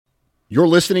You're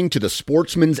listening to the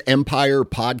Sportsman's Empire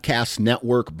Podcast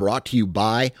Network, brought to you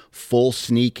by Full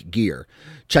Sneak Gear.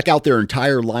 Check out their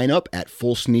entire lineup at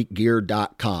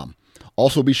fullsneakgear.com.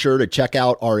 Also be sure to check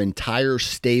out our entire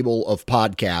stable of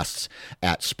podcasts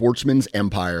at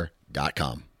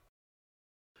sportsmansempire.com.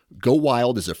 Go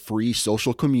Wild is a free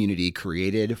social community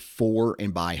created for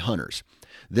and by hunters.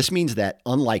 This means that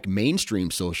unlike mainstream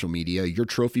social media, your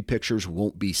trophy pictures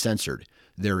won't be censored.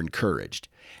 They're encouraged.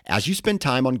 As you spend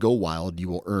time on Go Wild, you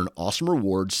will earn awesome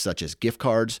rewards such as gift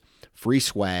cards, free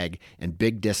swag, and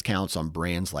big discounts on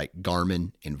brands like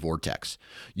Garmin and Vortex.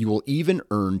 You will even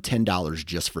earn $10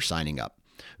 just for signing up.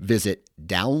 Visit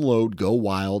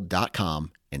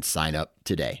downloadgowild.com and sign up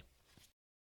today.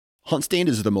 HuntStand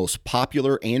is the most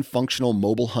popular and functional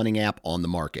mobile hunting app on the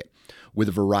market. With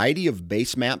a variety of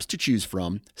base maps to choose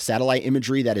from, satellite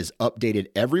imagery that is updated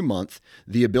every month,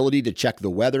 the ability to check the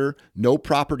weather, know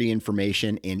property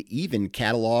information, and even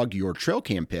catalog your trail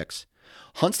cam pics,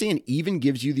 HuntStand even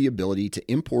gives you the ability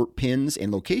to import pins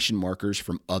and location markers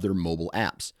from other mobile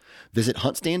apps. Visit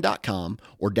huntstand.com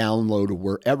or download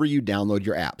wherever you download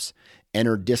your apps.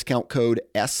 Enter discount code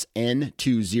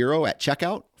SN20 at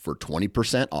checkout for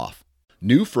 20% off.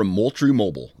 New from Moultrie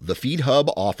Mobile, the Feed Hub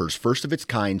offers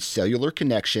first-of-its-kind cellular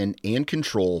connection and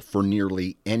control for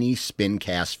nearly any spin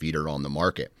cast feeder on the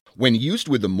market. When used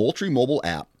with the Moultrie Mobile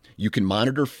app, you can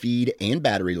monitor feed and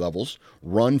battery levels,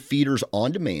 run feeders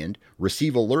on demand,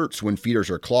 receive alerts when feeders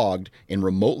are clogged, and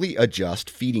remotely adjust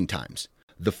feeding times.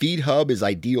 The Feed Hub is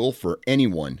ideal for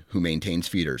anyone who maintains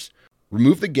feeders.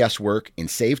 Remove the guesswork and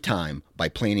save time by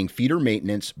planning feeder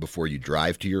maintenance before you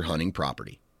drive to your hunting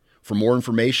property. For more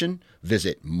information,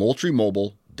 visit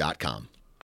moultriemobile.com.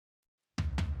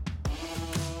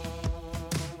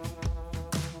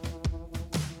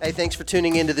 Hey, thanks for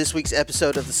tuning in to this week's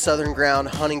episode of the Southern Ground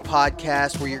Hunting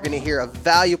Podcast, where you're going to hear a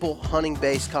valuable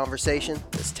hunting-based conversation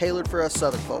that's tailored for us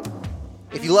Southern folk.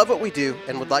 If you love what we do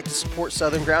and would like to support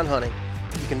Southern Ground Hunting,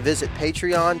 you can visit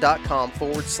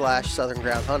patreon.com/Southern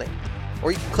Ground Hunting,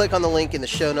 or you can click on the link in the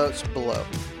show notes below.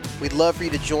 We'd love for you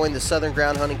to join the Southern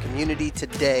Ground Hunting community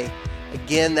today.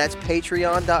 Again, that's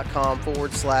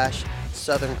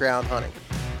patreon.com/Southern Ground Hunting.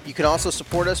 You can also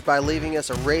support us by leaving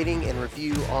us a rating and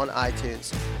review on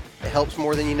iTunes. It helps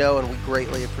more than you know, and we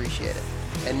greatly appreciate it.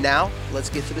 And now,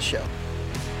 let's get to the show.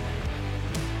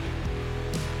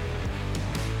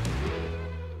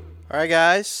 All right,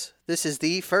 guys. This is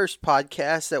the first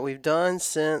podcast that we've done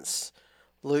since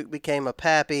Luke became a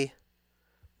pappy.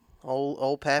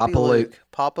 Old Pappy Papa Luke.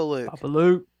 Papa Luke. Papa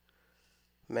Luke.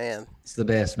 Man. It's the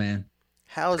best, man.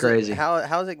 How's crazy.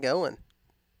 How's it going?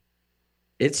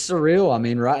 It's surreal. I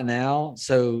mean, right now,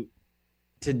 so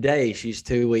today she's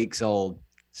 2 weeks old.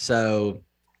 So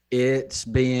it's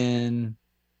been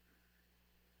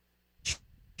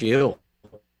chill.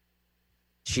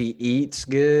 She eats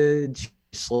good, she's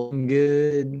sleeping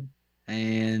good,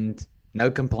 and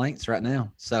no complaints right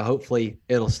now. So hopefully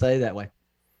it'll stay that way.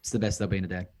 It's the best they'll be in a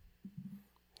day.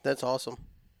 That's awesome.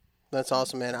 That's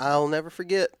awesome, man. I'll never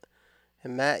forget.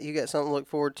 And Matt, you got something to look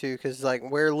forward to, because like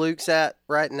where Luke's at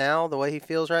right now, the way he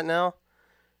feels right now,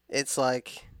 it's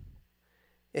like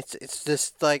it's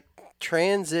just like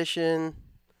transition,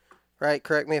 right?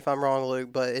 Correct me if I'm wrong,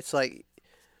 Luke, but it's like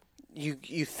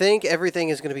you think everything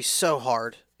is going to be so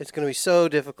hard. It's going to be so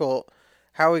difficult.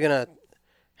 How are we going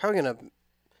to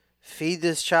feed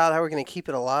this child? How are we going to keep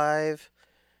it alive?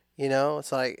 You know,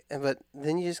 it's like, but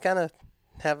then you just kind of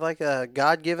have like a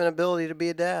God-given ability to be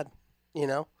a dad, you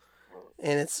know?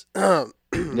 And it's,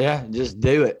 Yeah, just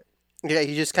do it. Yeah,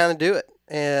 you just kind of do it.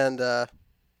 And,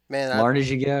 man, learn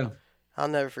as you go. I'll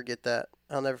never forget that.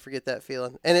 I'll never forget that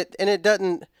feeling. And it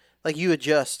doesn't, like, you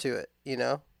adjust to it, you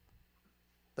know?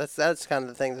 That's kind of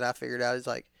the thing that I figured out is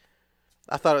like,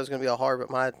 I thought it was going to be all hard,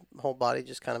 but my whole body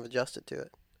just kind of adjusted to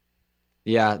it.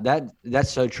 Yeah,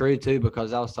 that's so true too,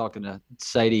 because I was talking to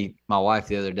Sadie, my wife,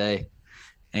 the other day,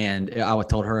 and I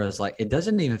told her, I was like, it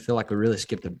doesn't even feel like we really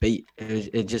skipped a beat.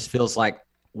 It just feels like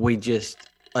we just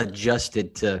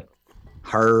adjusted to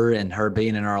her and her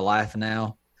being in our life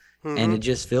now. Mm-hmm. And it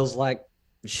just feels like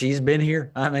she's been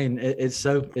here. I mean, it's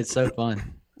so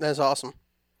fun. That's awesome.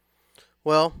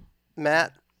 Well,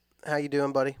 Matt, how you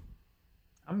doing, buddy?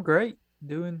 I'm great.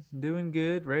 Doing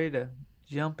good. Ready to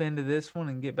jump into this one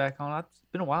and get back on. It's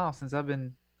been a while since I've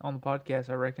been on the podcast,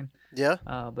 I reckon. Yeah.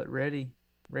 But ready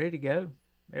to go.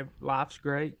 Life's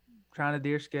great. Trying to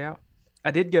deer scout.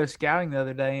 I did go scouting the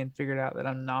other day and figured out that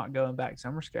I'm not going back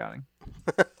summer scouting.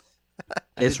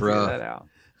 It's rough. That out.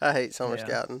 I hate summer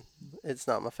scouting. It's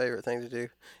not my favorite thing to do.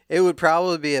 It would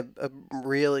probably be a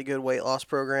really good weight loss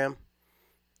program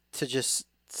to just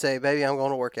say, baby, I'm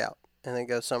going to work out, and then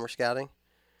go summer scouting.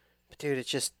 But dude, it's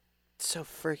just so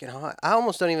freaking hot. I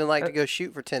almost don't even like to go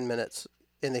shoot for 10 minutes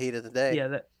in the heat of the day.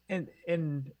 Yeah,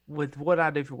 and with what I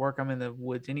do for work, I'm in the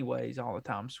woods anyways all the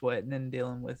time, sweating and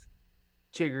dealing with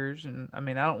chiggers. And I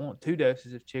mean, I don't want 2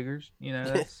 doses of chiggers. You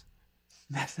know,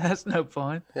 that's no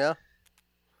fun. Yeah.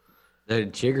 The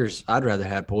chiggers, I'd rather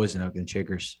have poison oak than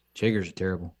chiggers. Chiggers are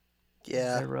terrible.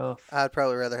 Yeah. They're rough. I'd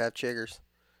probably rather have chiggers.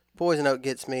 Poison oak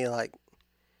gets me like,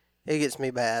 it gets me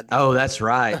bad. Oh, that's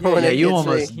right. When Yeah, it you gets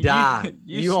almost me. die.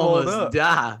 You You swelled almost up.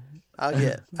 die.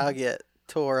 I'll get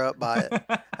tore up by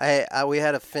it. We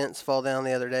had a fence fall down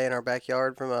the other day in our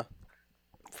backyard from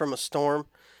a storm,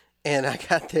 and I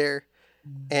got there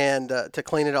and to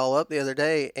clean it all up the other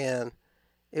day, and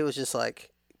it was just like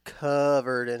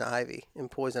covered in ivy, in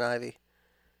poison ivy.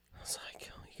 I was like,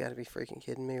 oh, you got to be freaking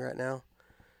kidding me right now.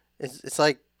 It's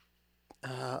like,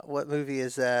 what movie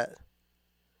is that?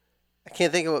 I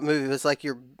can't think of what movie. It was like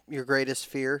your greatest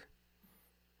fear.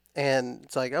 And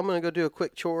it's like, I'm going to go do a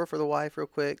quick chore for the wife real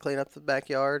quick, clean up the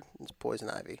backyard. It's poison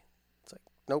ivy. It's like,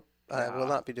 nope, I will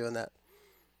not be doing that.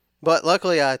 But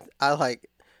luckily, I like,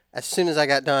 as soon as I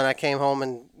got done, I came home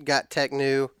and got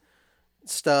Tecnu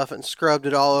stuff and scrubbed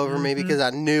it all over me because I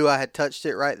knew I had touched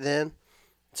it right then.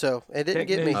 So it didn't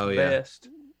get me. Technique's Oh, the yeah. best.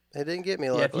 It didn't get me,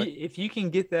 Yeah, luckily. if you can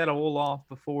get that oil off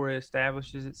before it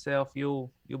establishes itself,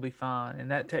 you'll be fine.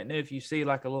 And that technique, if you see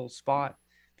like a little spot,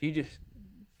 if you just,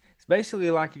 it's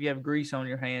basically like if you have grease on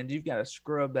your hands, you've got to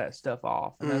scrub that stuff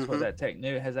off, and that's what that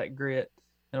technique has, that grit.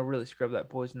 It'll really scrub that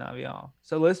poison ivy off.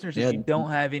 So listeners, Yeah. if you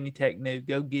don't have any Technu,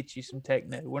 go get you some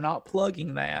Technu. We're not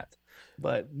plugging that,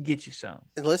 but get you some.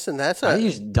 And listen, that's I a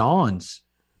use Dawn's.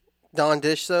 Dawn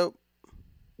dish soap.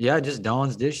 Yeah, just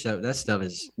Dawn's dish soap. That stuff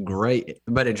is great,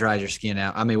 but it dries your skin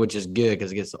out. I mean, which is good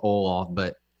because it gets the oil off,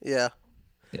 but Yeah.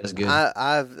 it's good.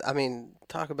 I mean,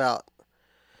 talk about,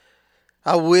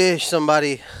 I wish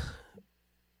somebody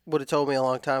would have told me a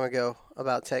long time ago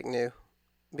about Tecnu,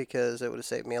 because it would have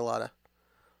saved me a lot of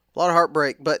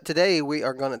heartbreak. But today we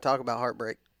are going to talk about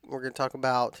heartbreak. We're going to talk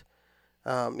about,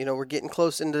 we're getting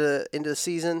close into the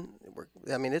season.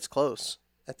 It's close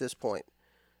at this point.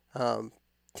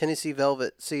 Tennessee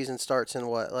Velvet season starts in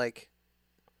what, like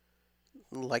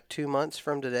 2 months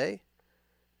from today?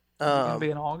 Is it gonna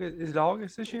be in August? Is it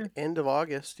August this year? End of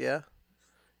August, yeah.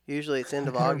 Usually it's end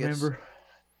of I can't August. remember.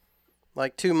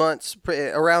 Like 2 months,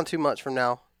 around 2 months from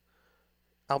now,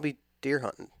 I'll be deer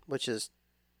hunting, which is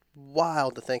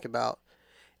wild to think about.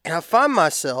 And I find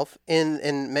myself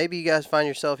and maybe you guys find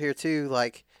yourself here too,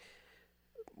 like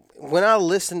when I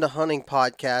listen to hunting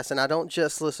podcasts, and I don't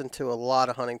just listen to a lot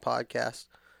of hunting podcasts,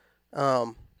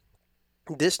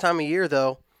 this time of year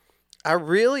though, I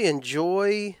really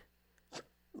enjoy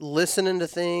listening to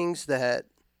things that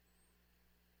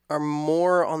are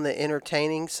more on the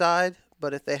entertaining side,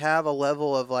 but if they have a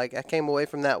level of like, I came away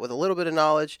from that with a little bit of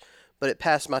knowledge, but it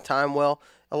passed my time well.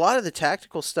 A lot of the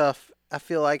tactical stuff, I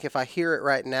feel like if I hear it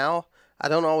right now, I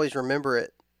don't always remember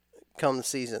it come the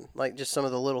season, like just some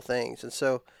of the little things. And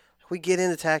so we get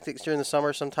into tactics during the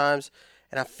summer sometimes,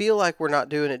 and I feel like we're not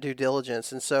doing it due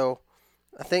diligence. And so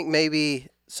I think maybe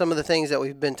some of the things that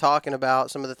we've been talking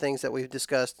about, some of the things that we've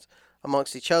discussed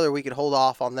amongst each other, we could hold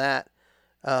off on that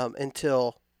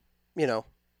until,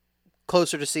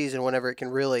 closer to season, whenever it can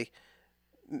really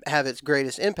have its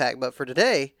greatest impact. But for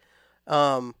today,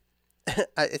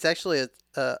 it's actually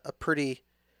a pretty,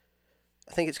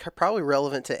 I think it's probably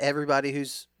relevant to everybody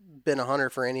who's been a hunter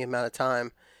for any amount of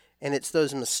time, and it's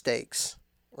those mistakes,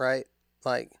 right?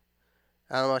 Like,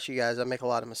 I don't know about you guys, I make a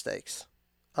lot of mistakes.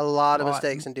 A lot of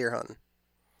mistakes in deer hunting.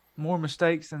 More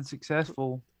mistakes than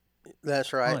successful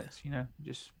That's right. hunts,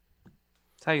 just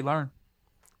that's how you learn.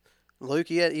 Luke,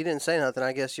 you didn't say nothing.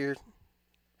 I guess you're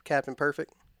Captain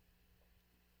Perfect.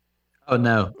 Oh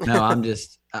no,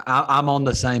 I'm on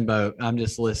the same boat. I'm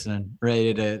just listening,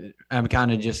 I'm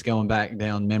kind of just going back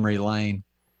down memory lane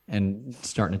and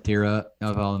starting to tear up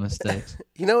of all the mistakes.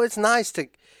 It's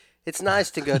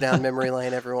nice to go down memory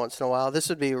lane every once in a while. This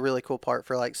would be a really cool part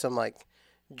for like some like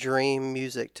dream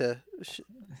music to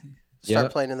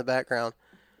start playing in the background.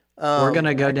 We're going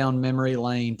to go down memory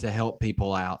lane to help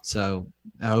people out. So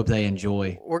I hope they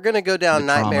enjoy. We're going to go down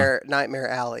the trauma. Nightmare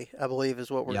Alley, I believe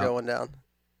is what we're going down.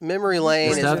 Memory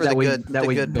lane is stuff for that we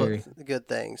the good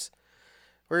things.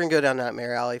 We're going to go down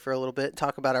Nightmare Alley for a little bit,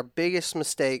 talk about our biggest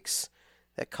mistakes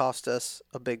that cost us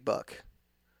a big buck.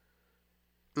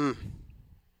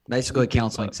 Basically a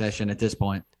counseling session at this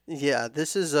point. Yeah,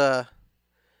 this is a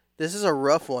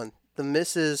rough one. The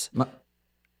misses,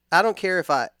 I don't care if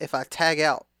I tag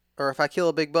out or if I kill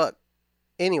a big buck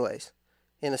anyways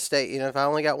in a state, if I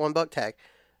only got one buck tag,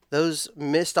 those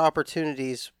missed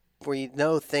opportunities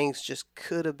where things just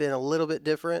could have been a little bit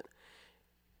different,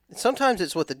 sometimes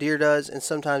it's what the deer does, and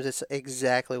sometimes it's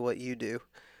exactly what you do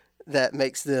that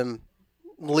makes them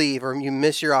leave, or you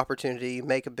miss your opportunity. You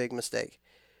make a big mistake.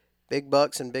 Big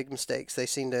bucks and big mistakes. They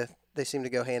seem to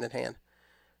go hand in hand.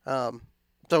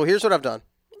 So here's what I've done.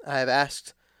 I have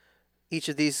asked each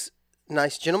of these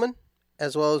nice gentlemen,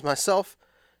 as well as myself,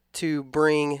 to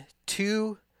bring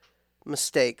 2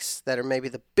 mistakes that are maybe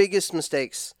the biggest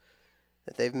mistakes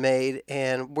that they've made,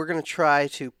 and we're going to try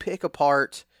to pick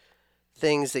apart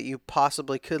things that you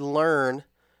possibly could learn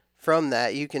from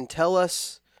that. You can tell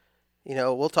us,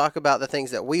 we'll talk about the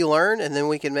things that we learned, and then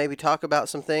we can maybe talk about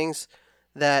some things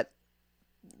that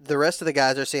the rest of the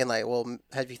guys are saying, like, well,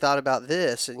 have you thought about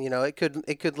this? And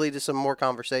it could lead to some more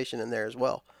conversation in there as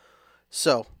well.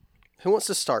 So, who wants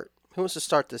to start? Who wants to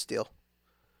start this deal?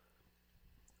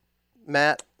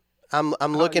 Matt, I'm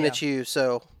looking at you,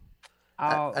 so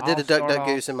I did a duck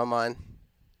goose in my mind.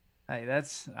 Hey,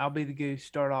 I'll be the goose.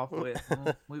 Start off with.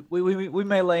 we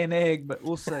may lay an egg, but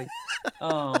we'll see.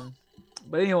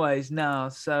 But anyways, no.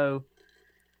 So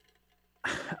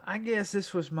I guess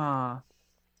this was my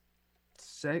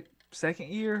second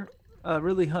year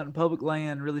really hunting public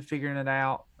land, really figuring it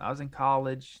out. I was in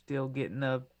college, still getting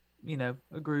a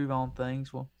groove on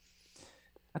things. Well,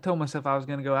 I told myself I was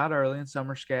going to go out early in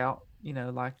summer scout,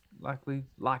 like we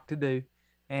like to do.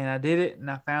 And I did it, and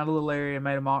I found a little area,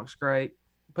 made a mock scrape,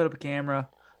 put up a camera,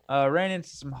 ran into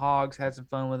some hogs, had some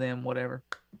fun with them, whatever.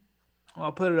 Well,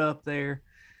 I put it up there,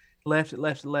 left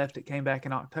it, came back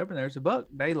in October, and there's a buck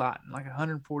daylighting, like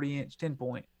 140-inch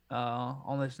 10-point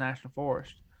on this national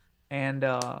forest. And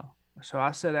so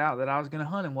I set out that I was going to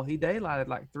hunt him. Well, he daylighted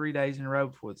like 3 days in a row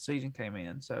before the season came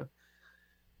in. So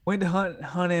went to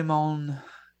hunt him on,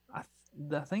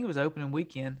 I think it was opening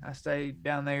weekend. I stayed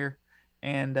down there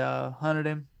and hunted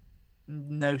him.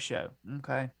 No show.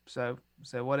 Okay. So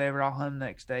whatever, I'll hunt him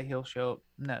next day. He'll show up.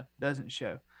 No, doesn't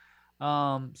show.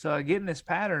 So I get in this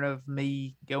pattern of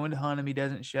me going to hunt him. He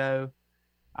doesn't show.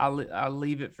 I'll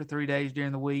leave it for 3 days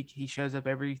during the week. He shows up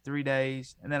every 3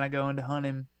 days, and then I go in to hunt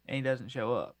him, and he doesn't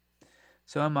show up.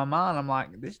 So in my mind, I'm like,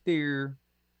 this deer,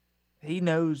 he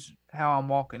knows how I'm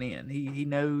walking in. He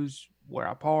knows where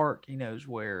I park. He knows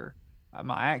where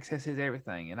my access is,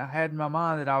 everything. And I had in my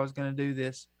mind that I was going to do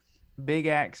this big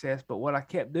access, but what I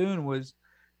kept doing was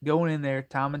going in there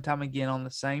time and time again on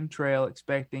the same trail,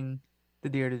 expecting the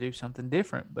deer to do something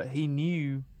different. But he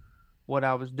knew what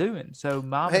I was doing. So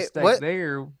my mistake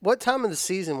there. What time of the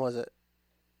season was it?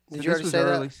 Did you already say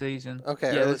early that? season.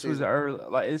 Okay. Yeah, this was early.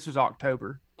 Like this was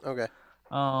October. Okay.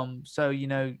 So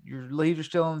your leaves are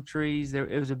still on the trees. It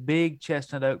was a big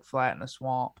chestnut oak flat in a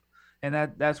swamp,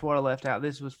 and that's what I left out.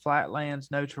 This was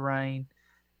flatlands, no terrain,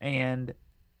 and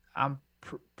I'm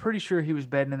pretty sure he was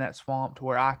bedding in that swamp to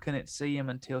where I couldn't see him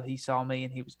until he saw me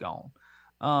and he was gone.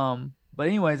 But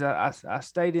anyways, I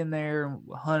stayed in there,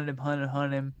 hunted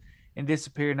him, and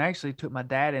disappeared. And actually took my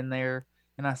dad in there,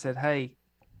 and I said, "Hey,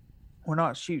 we're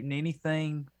not shooting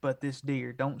anything but this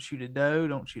deer. Don't shoot a doe.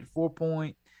 Don't shoot a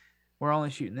 4-point. We're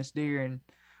only shooting this deer." And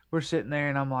we're sitting there,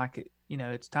 and I'm like,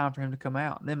 it's time for him to come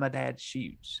out. And then my dad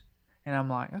shoots, and I'm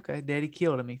like, okay, Daddy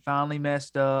killed him. He finally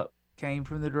messed up, came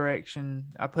from the direction.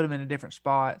 I put him in a different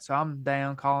spot, so I'm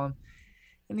down calling,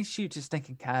 and he shoots his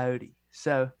stinking coyote.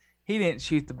 So he didn't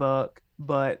shoot the buck,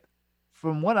 but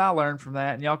from what I learned from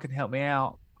that, and y'all can help me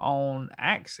out on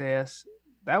access,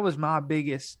 that was my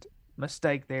biggest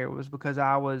mistake there, was because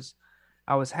I was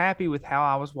happy with how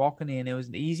I was walking in. It was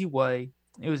an easy way.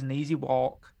 It was an easy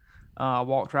walk. I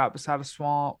walked right beside a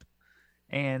swamp,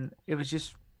 and it was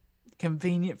just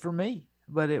convenient for me,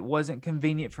 but it wasn't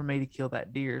convenient for me to kill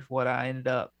that deer, is what I ended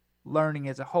up learning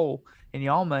as a whole. And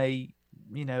y'all may,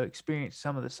 experience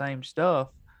some of the same stuff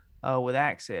with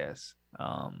access.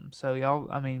 So y'all,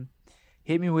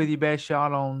 hit me with your best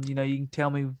shot on, you can tell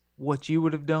me what you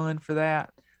would have done for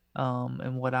that,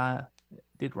 and what I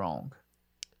did wrong.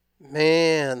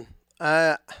 Man,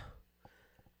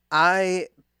 I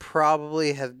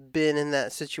probably have been in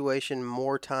that situation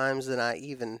more times than I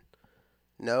even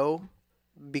know,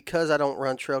 because I don't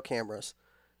run trail cameras.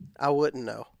 I wouldn't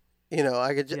know.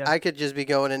 I could just be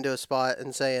going into a spot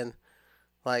and saying,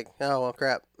 like, oh well,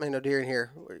 crap, ain't no deer in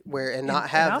here, and not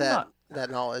have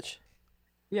that knowledge.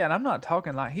 Yeah, and I'm not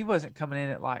talking like he wasn't coming in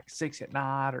at like 6 at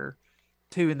night or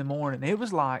 2 in the morning. It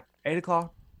was like 8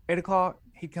 o'clock.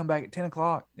 He'd come back at 10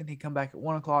 o'clock, then he'd come back at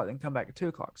 1 o'clock, then come back at 2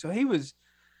 o'clock. So he was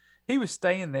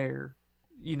staying there,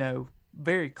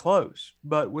 very close.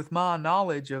 But with my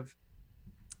knowledge of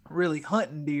really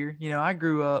hunting deer, I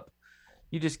grew up,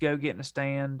 you just go get in a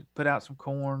stand, put out some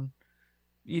corn.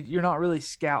 You're not really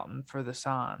scouting for the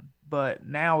sign. But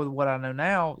now with what I know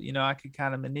now, I could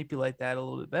kind of manipulate that a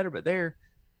little bit better. But there,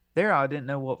 there I didn't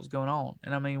know what was going on.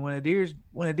 And I mean, when a deer's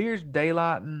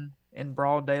daylighting in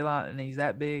broad daylight and he's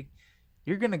that big,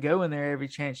 you're gonna go in there every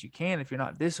chance you can if you're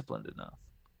not disciplined enough.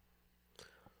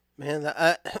 Man,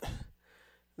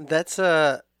 that's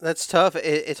tough.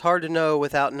 It's hard to know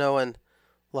without knowing,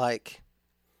 like,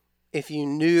 if you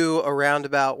knew around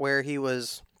about where he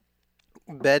was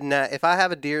bedding at. If I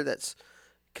have a deer that's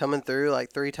coming through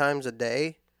like 3 times a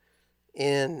day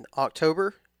in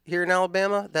October here in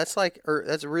Alabama, that's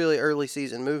that's really early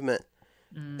season movement,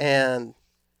 and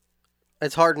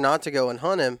it's hard not to go and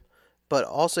hunt him. But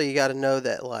also, you got to know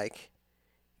that, like,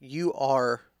 you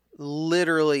are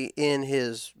literally in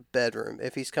his bedroom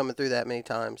if he's coming through that many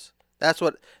times. That's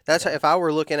how, if I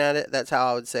were looking at it, that's how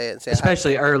I would say it. And say,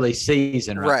 especially early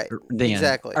season, right? Then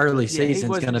exactly. Early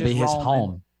season's going to be his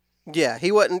home. Yeah,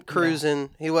 he wasn't cruising.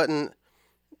 Yeah. He wasn't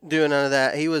doing none of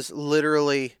that. He was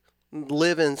literally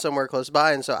living somewhere close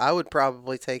by, and so I would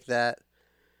probably take that,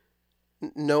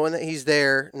 knowing that he's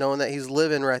there, knowing that he's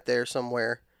living right there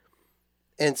somewhere,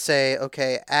 and say,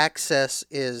 okay, access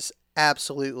is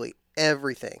absolutely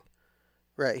everything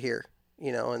right here,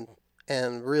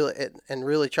 and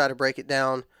really try to break it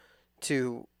down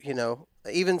to,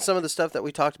 even some of the stuff that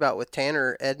we talked about with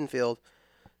Tanner Edenfield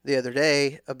the other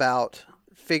day about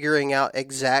figuring out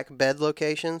exact bed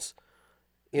locations,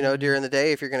 during the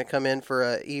day, if you're going to come in for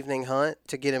an evening hunt,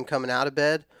 to get him coming out of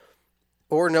bed,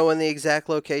 or knowing the exact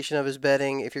location of his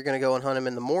bedding if you're going to go and hunt him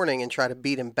in the morning and try to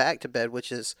beat him back to bed,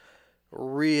 which is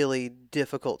really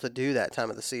difficult to do that time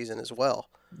of the season as well.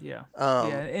 Yeah.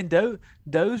 And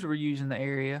does were using the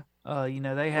area.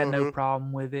 They had no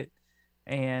problem with it.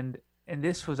 And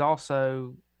this was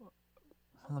also,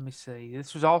 let me see.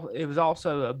 It was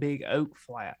also a big oak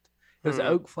flat. It was an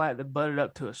oak flat that butted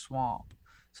up to a swamp.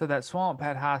 So that swamp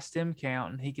had high stem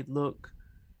count, and he could look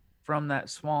from that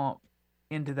swamp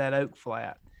into that oak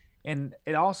flat. And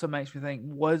it also makes me think,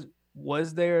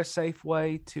 was there a safe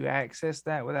way to access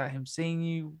that without him seeing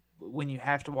you when you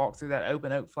have to walk through that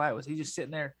open oak flat? Was he just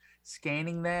sitting there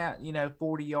scanning that,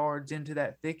 40 yards into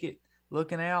that thicket,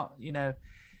 looking out?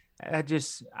 I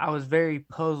was very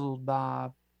puzzled by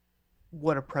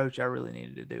what approach I really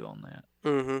needed to do on that.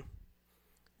 Mm-hmm.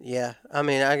 Yeah. I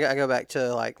mean, I go back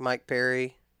to, like, Mike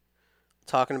Perry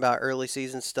talking about early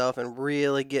season stuff and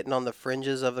really getting on the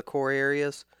fringes of the core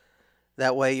areas.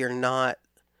 That way you're not,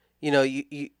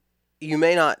 you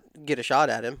may not get a shot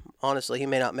at him. Honestly, he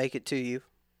may not make it to you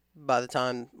by the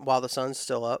time while the sun's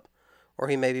still up, or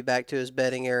he may be back to his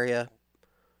bedding area.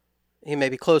 He may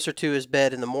be closer to his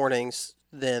bed in the mornings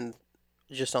than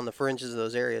just on the fringes of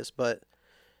those areas. But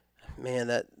man,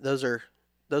 those are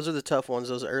the tough ones.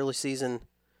 Those early season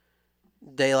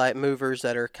daylight movers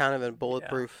that are kind of in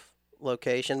bulletproof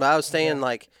location. But I was saying,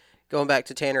 like, going back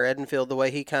to Tanner Edenfield, the way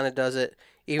he kind of does it,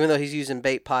 even though he's using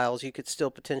bait piles, you could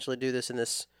still potentially do this in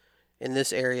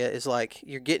this area, is like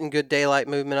you're getting good daylight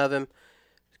movement of him,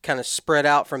 kind of spread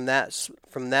out from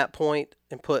that point,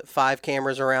 and put 5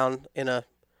 cameras around in a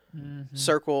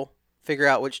circle, figure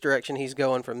out which direction he's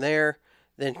going from there,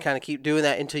 then kind of keep doing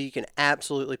that until you can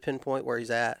absolutely pinpoint where he's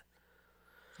at.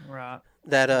 Right.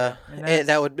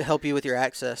 That would help you with your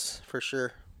access for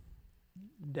sure.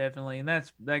 Definitely. And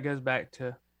that goes back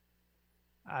to,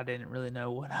 I didn't really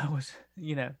know what I was,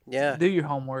 Yeah. Do your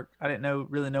homework. I didn't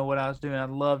really know what I was doing. I'd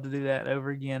love to do that over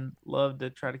again. Love to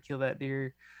try to kill that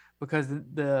deer, because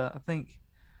I think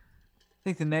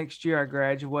the next year I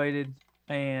graduated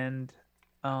and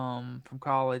from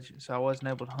college, so I wasn't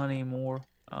able to hunt anymore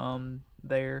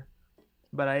there.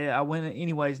 But I went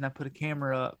anyways, and I put a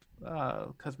camera up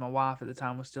because my wife at the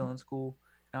time was still in school.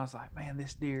 And I was like, man,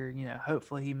 this deer,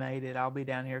 hopefully he made it. I'll be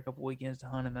down here a couple weekends to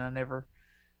hunt him. And I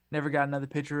never got another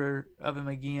picture of him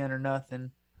again or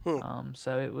nothing.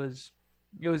 So it was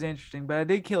interesting. But I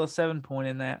did kill a 7-point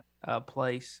in that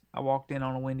place. I walked in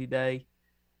on a windy day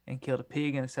and killed a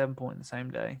pig and a 7-point in the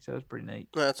same day. So it was pretty neat.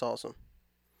 That's awesome.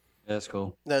 That's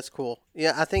cool. That's cool.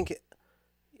 Yeah,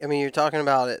 I mean, you're talking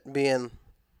about it being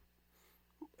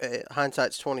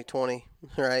hindsight's 20/20,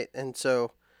 right? And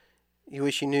so you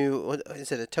wish you knew. What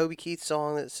is it? A Toby Keith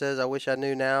song that says, "I wish I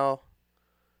knew now."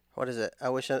 What is it? I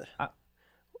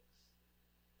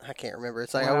can't remember.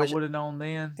 It's like I wish I would have known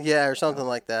then. Yeah, or something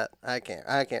like that. I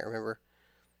can't remember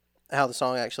how the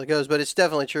song actually goes, but it's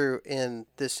definitely true in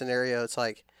this scenario. It's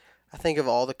like, I think of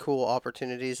all the cool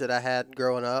opportunities that I had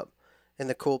growing up and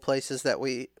the cool places that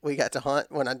we got to hunt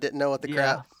when I didn't know what the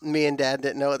crap, me and Dad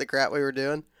didn't know what the crap we were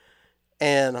doing.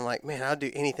 And I'm like, man, I'd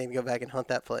do anything to go back and hunt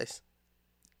that place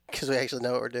because we actually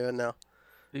know what we're doing now.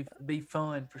 Be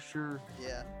fun for sure.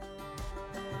 Yeah.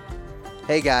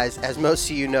 Hey guys, as most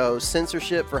of you know,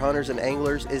 censorship for hunters and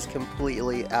anglers is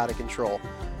completely out of control.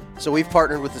 So we've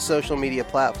partnered with the social media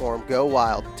platform Go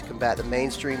Wild to combat the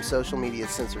mainstream social media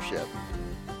censorship.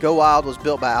 Go Wild was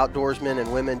built by outdoorsmen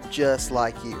and women just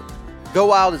like you. Go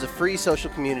Wild is a free social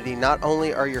community. Not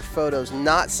only are your photos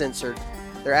not censored,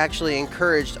 they're actually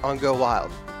encouraged on Go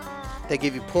Wild. They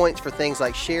give you points for things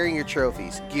like sharing your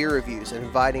trophies, gear reviews, and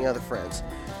inviting other friends.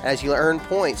 As you earn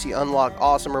points, you unlock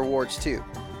awesome rewards too,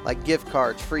 like gift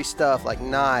cards, free stuff like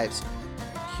knives,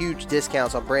 huge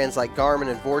discounts on brands like Garmin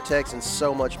and Vortex, and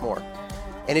so much more.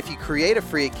 And if you create a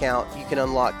free account, you can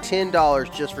unlock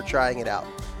 $10 just for trying it out.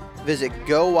 Visit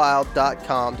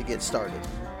GoWild.com to get started.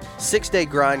 6 Day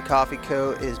Grind Coffee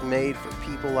Co. is made for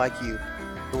people like you,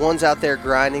 the ones out there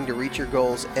grinding to reach your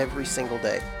goals every single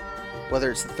day.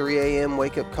 Whether it's the 3 a.m.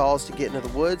 wake-up calls to get into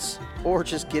the woods or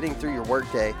just getting through your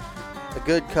workday, a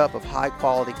good cup of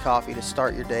high-quality coffee to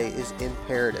start your day is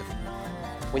imperative.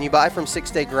 When you buy from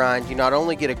 6 Day Grind, you not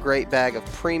only get a great bag of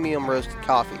premium roasted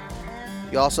coffee,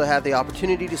 you also have the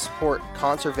opportunity to support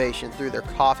conservation through their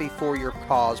Coffee for Your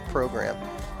Cause program,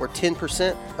 where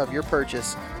 10% of your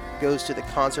purchase goes to the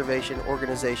conservation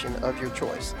organization of your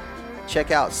choice.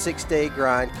 Check out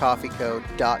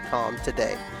 6daygrindcoffeeco.com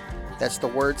today. That's the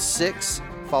word 6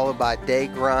 followed by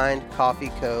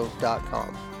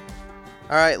daygrindcoffeeco.com.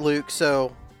 All right, Luke.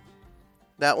 So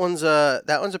that one's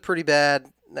a pretty bad.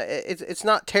 It's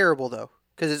not terrible though,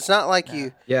 because it's not like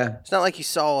you. Yeah. It's not like you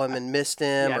saw him and missed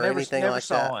him or anything never like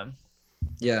saw that. him.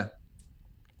 Yeah.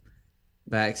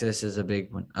 Access is a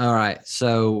big one. All right.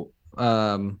 So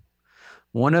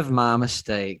one of my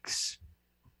mistakes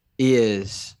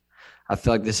is, I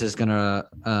feel like this is going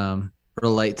to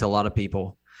relate to a lot of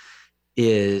people,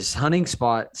 is hunting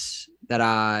spots that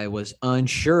I was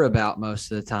unsure about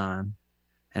most of the time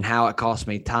and how it cost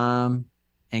me time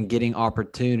and getting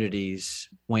opportunities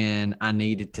when I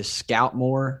needed to scout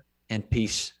more and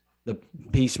piece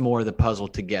more of the puzzle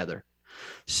together.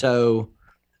 So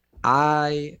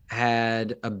I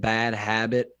had a bad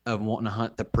habit of wanting to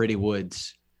hunt the pretty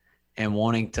woods and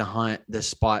wanting to hunt the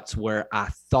spots where I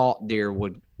thought deer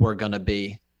were going to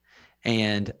be.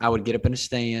 And I would get up in a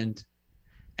stand,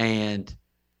 and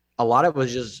a lot of it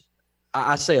was just,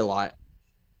 I say a lot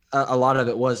of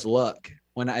it was luck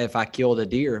if I killed a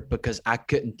deer, because I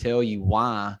couldn't tell you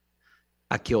why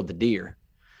I killed the deer.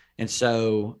 And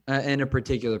so in a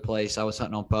particular place, I was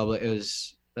hunting on public. It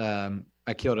was, I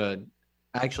killed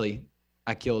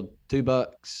 2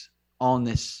 bucks on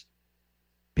this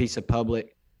piece of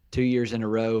public 2 years in a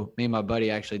row. Me and my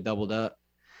buddy actually doubled up,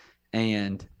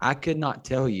 and I could not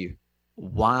tell you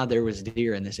why there was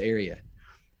deer in this area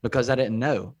because I didn't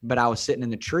know. But I was sitting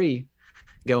in the tree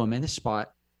going, man, this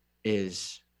spot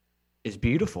is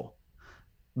beautiful.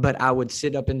 But I would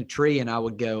sit up in the tree and I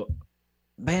would go,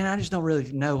 man, I just don't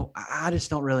really know. I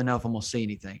just don't really know if I'm going to see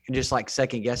anything. And just like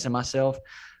second guessing myself,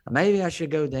 maybe I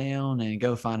should go down and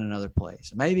go find another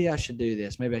place. Maybe I should do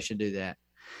this. Maybe I should do that.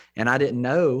 And I didn't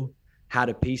know how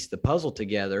to piece the puzzle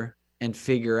together and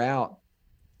figure out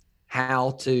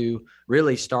how to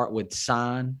really start with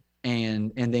sign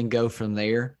and then go from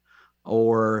there,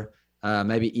 or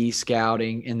maybe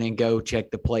e-scouting and then go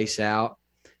check the place out.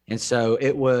 And so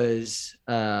it was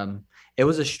a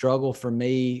struggle for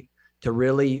me to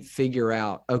really figure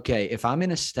out, okay, if I'm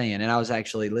in a stand, and I was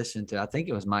actually listening to, I think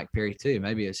it was Mike Perry too.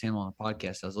 Maybe it was him on the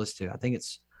podcast I was listening to. I think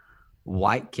it's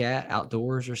White Cat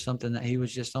Outdoors or something that he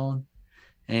was just on.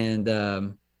 And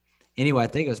anyway, I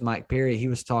think it was Mike Perry. He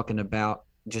was talking about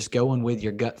just going with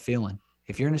your gut feeling.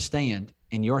 If you're in a stand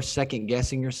and you're second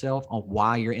guessing yourself on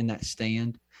why you're in that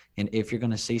stand and if you're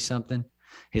going to see something,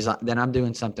 he's like, then I'm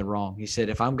doing something wrong. He said,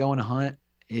 if I'm going to hunt,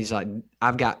 he's like,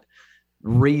 I've got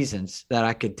reasons that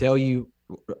I could tell you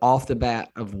off the bat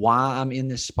of why I'm in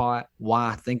this spot,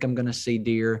 why I think I'm going to see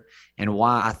deer, and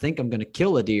why I think I'm going to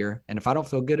kill a deer. And if I don't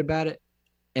feel good about it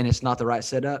and it's not the right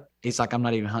setup, he's like, I'm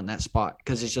not even hunting that spot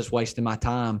because it's just wasting my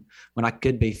time when I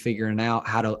could be figuring out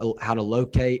how to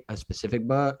locate a specific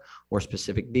buck or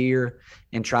specific deer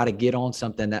and try to get on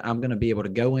something that I'm going to be able to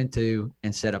go into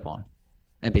and set up on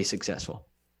and be successful.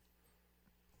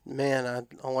 Man,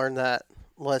 I learned that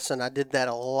lesson. I did that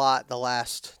a lot the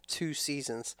last 2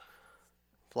 seasons.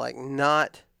 Like, I'm going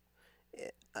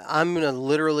to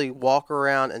literally walk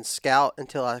around and scout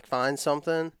until I find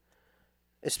something,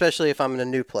 especially if I'm in a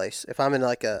new place. If I'm in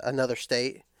like another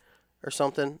state or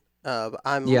something,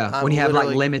 I'm when you have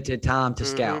like limited time to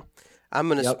scout. I'm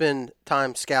going to spend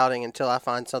time scouting until I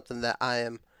find something that I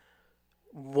am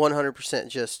 100%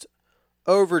 just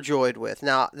overjoyed with.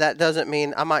 Now, that doesn't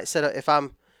mean I might set up, if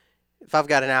I've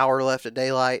got an hour left at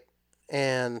daylight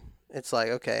and it's like,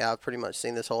 okay, I've pretty much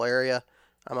seen this whole area,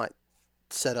 I might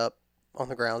set up on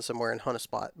the ground somewhere and hunt a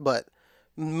spot. But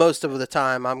most of the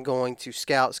time I'm going to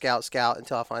scout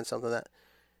until I find something that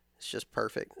it's just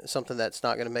perfect. Something that's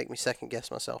not going to make me second guess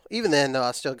myself. Even then, though,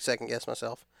 I still second guess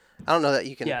myself. I don't know that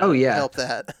you can Oh yeah. help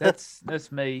that.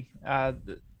 That's me. I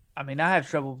mean, I have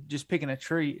trouble just picking a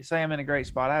tree. Say I'm in a great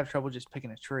spot, I have trouble just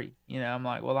picking a tree. I'm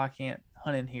like, well, I can't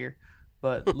hunt in here.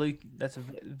 But Luke, that's a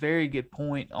very good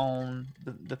point on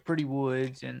the pretty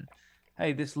woods. And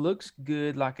hey, this looks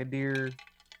good, like a deer.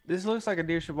 This looks like a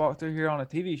deer should walk through here on a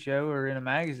TV show or in a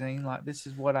magazine. Like, this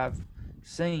is what I've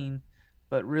seen.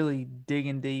 But really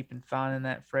digging deep and finding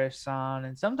that fresh sign.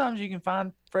 And sometimes you can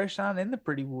find fresh sign in the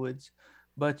pretty woods,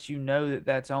 but that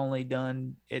that's only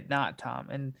done at nighttime.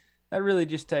 And that really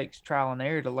just takes trial and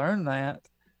error to learn that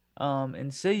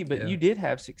and see. But you did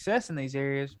have success in these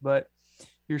areas, but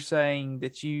you're saying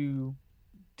that you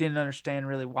didn't understand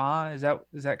really why. Is that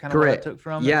kind of what I took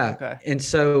from it? Yeah. Okay. And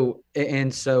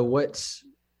so what's,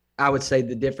 I would say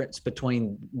the difference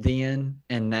between then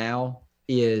and now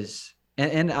is,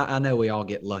 and I know we all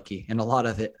get lucky, and a lot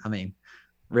of it, I mean,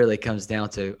 really comes down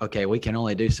to, okay, we can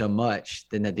only do so much,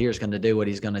 then the deer's going to do what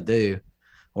he's going to do,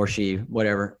 or she,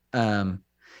 whatever,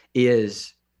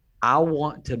 is I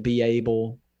want to be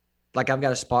able, like I've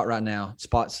got a spot right now,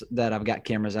 spots that I've got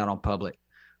cameras out on public.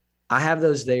 I have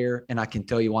those there, and I can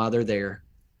tell you why they're there.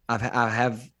 I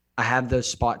have those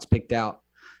spots picked out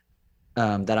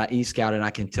that I e-scouted, and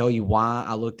I can tell you why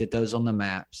I looked at those on the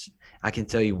maps. I can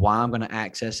tell you why I'm going to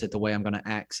access it the way I'm going to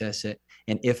access it.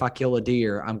 And if I kill a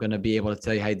deer, I'm going to be able to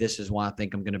tell you, hey, this is why I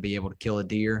think I'm going to be able to kill a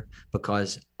deer,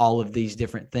 because all of these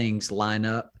different things line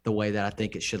up the way that I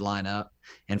think it should line up.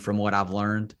 And from what I've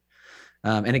learned.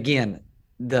 And again,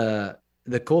 the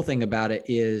cool thing about it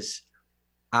is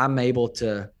I'm able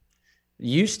to,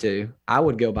 I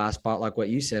would go by a spot like what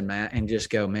you said, Matt, and just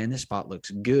go, man, this spot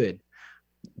looks good.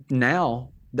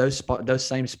 Now, those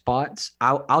same spots,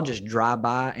 I'll just drive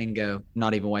by and go,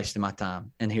 not even wasting my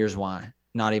time. And here's why.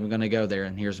 Not even going to go there.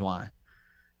 And here's why.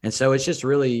 And so it's just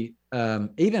really,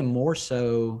 even more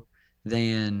so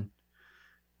than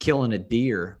killing a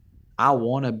deer, I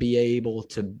want to be able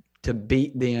to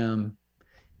beat them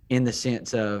in the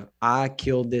sense of, I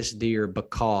killed this deer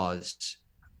because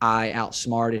I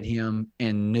outsmarted him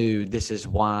and knew this is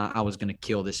why I was going to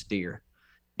kill this deer,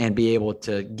 and be able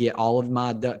to get all of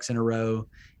my ducks in a row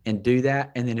and do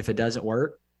that. And then if it doesn't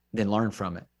work, then learn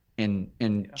from it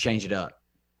and change it up.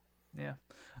 Yeah.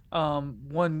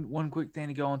 One quick thing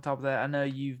to go on top of that. I know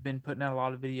you've been putting out a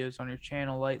lot of videos on your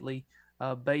channel lately,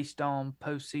 based on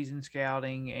postseason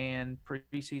scouting and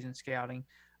preseason scouting.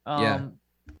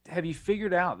 Have you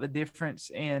figured out the difference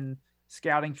in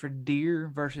scouting for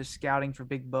deer versus scouting for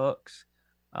big bucks?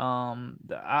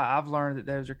 I've learned that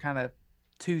those are kind of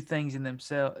two things in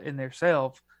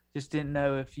themselves. Just didn't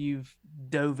know if you've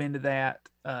dove into that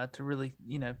to really,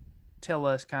 tell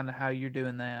us kind of how you're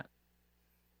doing that.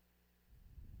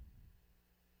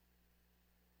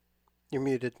 You're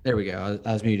muted. There we go.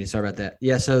 I was muted. Sorry about that.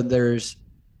 Yeah. So there's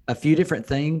a few different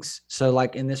things. So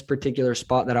like in this particular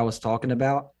spot that I was talking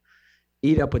about,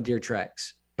 eat up with deer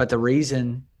tracks. But the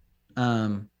reason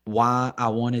why I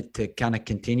wanted to kind of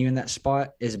continue in that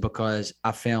spot is because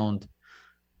I found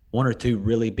one or two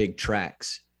really big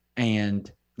tracks.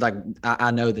 And like,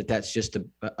 I know that that's just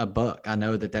a buck. I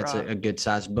know that that's a good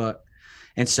sized buck.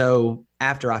 And so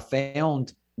after I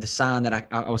found the sign that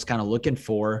I was kind of looking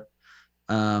for,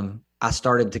 I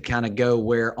started to kind of go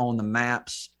where on the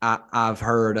maps I've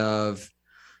heard of,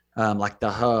 like the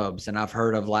hubs, and I've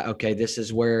heard of like, okay, this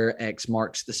is where X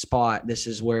marks the spot. This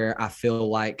is where I feel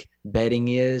like bedding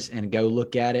is, and go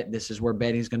look at it. This is where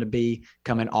bedding is going to be,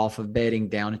 coming off of bedding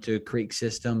down into a creek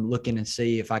system, looking and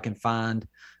see if I can find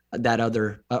that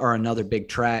other or another big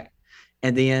track.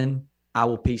 And then I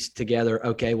will piece together,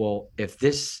 okay, well, if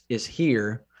this is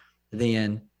here,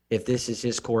 then if this is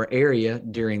his core area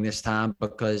during this time,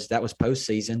 because that was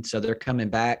postseason, so they're coming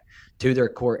back to their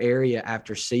core area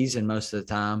after season most of the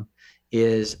time,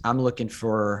 is I'm looking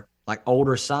for like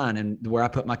older sign. And where I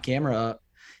put my camera up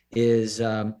is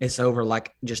it's over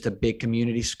like just a big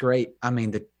community scrape. I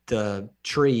mean, the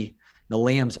tree, the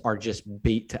limbs are just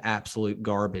beat to absolute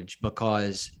garbage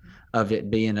because of it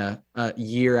being a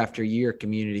year after year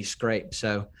community scrape.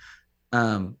 So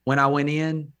when I went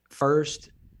in first,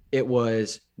 it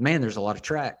was, man, there's a lot of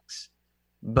tracks.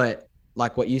 But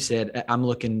like what you said, I'm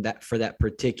looking for that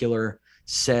particular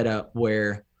setup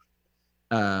where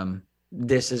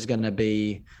this is going to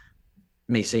be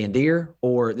me seeing deer,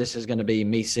 or this is going to be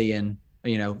me seeing,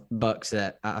 bucks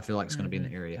that I feel like is going to be in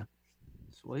the area.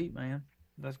 Sweet, man.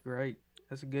 That's great.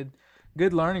 That's a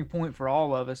good learning point for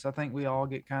all of us. I think we all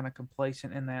get kind of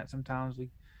complacent in that. Sometimes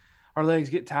our legs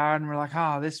get tired and we're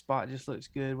like, this spot just looks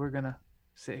good. We're going to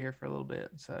sit here for a little bit.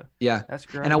 So Yeah. that's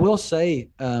great. And I will say,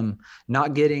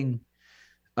 not getting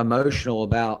emotional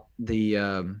about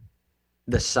the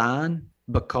sign,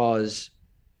 because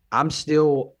I'm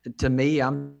still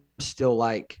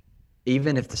like,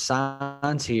 even if the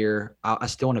sign's here, I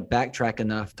still want to backtrack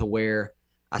enough to where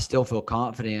I still feel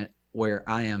confident where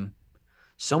I am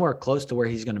somewhere close to where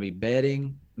he's going to be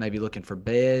bedding, maybe looking for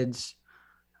beds.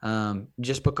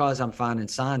 Just because I'm finding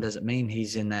sign doesn't mean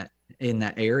he's in that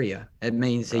area. It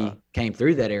means he came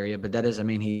through that area, but that doesn't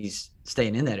mean he's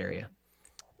staying in that area.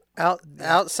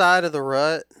 Outside of the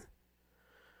rut,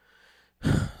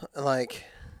 like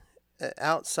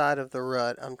outside of the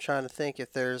rut, I'm trying to think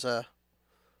if there's a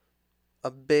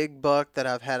big buck that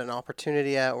I've had an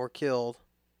opportunity at or killed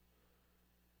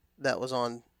that was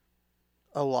on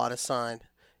a lot of sign.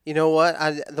 You know what?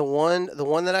 The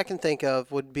one that I can think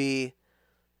of would be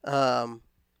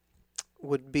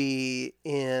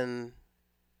in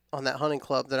on that hunting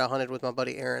club that I hunted with my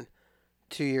buddy Aaron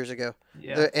 2 years ago.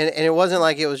 Yeah. And it wasn't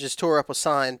like it was just tore up with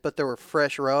sign, but there were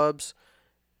fresh rubs,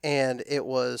 and it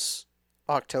was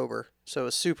October, so it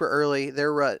was super early.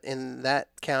 Their rut in that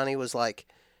county was like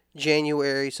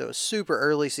January, so it was super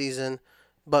early season.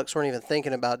 Bucks weren't even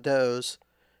thinking about does,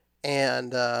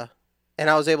 and I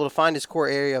was able to find his core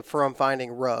area from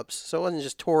finding rubs, so it wasn't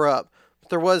just tore up. But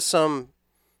there was some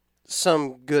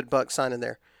good buck sign in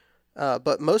there,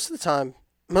 but most of the time,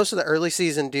 most of the early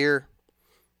season deer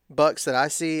bucks that I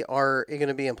see are going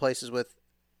to be in places with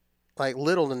like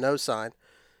little to no sign.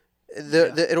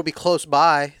 It'll be close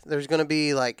by. There's going to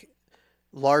be like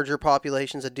larger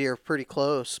populations of deer pretty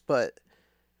close, but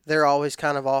they're always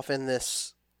kind of off in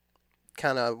this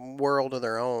kind of world of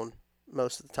their own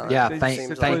most of the time. Yeah, It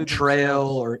faint trail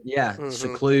or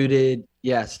secluded,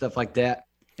 stuff like that.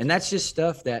 And that's just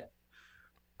stuff that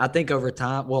I think over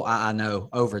time, well, I know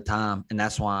over time, and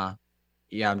that's why,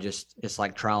 it's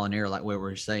like trial and error, like we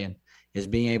were saying, is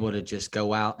being able to just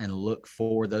go out and look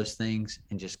for those things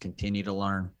and just continue to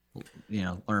learn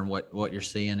what you're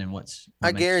seeing and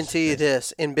I guarantee you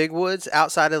this, in big woods,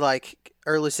 outside of like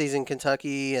early season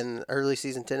Kentucky and early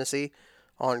season Tennessee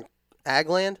on ag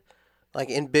land, like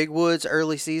in big woods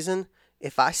early season,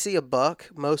 if I see a buck,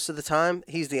 most of the time,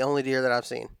 he's the only deer that I've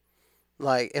seen.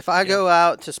 Like if I go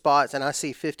out to spots and I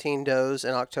see 15 does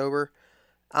in October,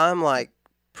 I'm like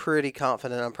pretty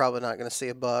confident I'm probably not going to see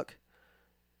a buck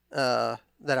that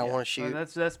I want to shoot.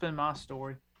 That's been my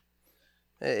story.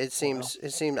 It seems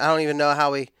I don't even know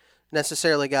how we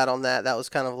necessarily got on that. That was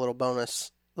kind of a little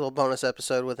bonus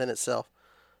episode within itself.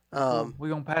 We're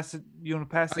gonna pass it. You want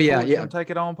to pass it? Yeah. You want to take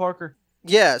it on, Parker?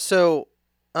 Yeah. So,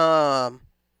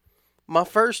 my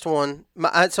first one.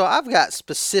 So I've got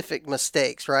specific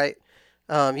mistakes, right?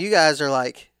 You guys are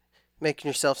like making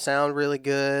yourself sound really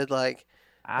good, like.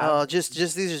 Just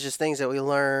these are just things that we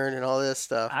learn and all this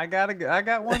stuff. I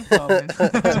got one coming.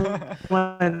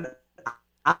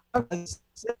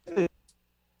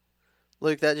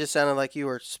 Luke, that just sounded like you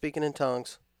were speaking in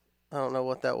tongues. I don't know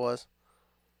what that was.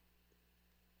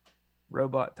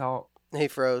 Robot talk. He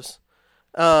froze.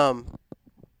 But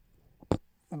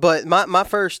my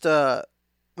first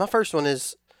one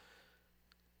is,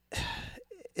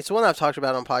 it's one I've talked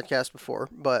about on podcasts before,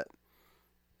 but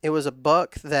it was a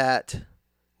buck that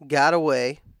got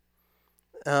away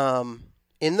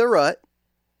in the rut,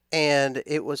 and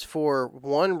it was for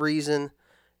one reason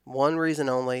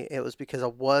only. It was because I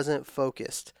wasn't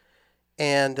focused.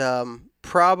 And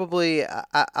probably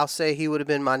I'll say he would have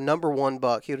been my number one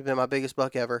buck. He would have been my biggest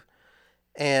buck ever.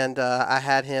 And I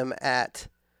had him at,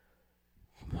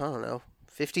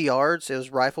 50 yards. It was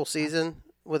rifle season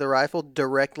with a rifle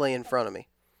directly in front of me.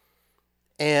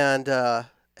 And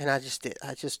I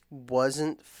just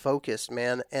wasn't focused,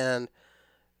 man. And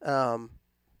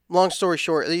long story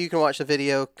short, you can watch the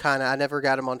video. I never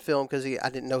got him on film because I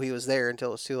didn't know he was there until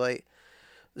it was too late.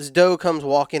 This doe comes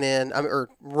walking in, or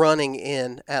running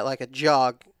in at like a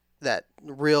jog, that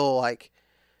real like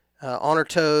on her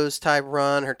toes type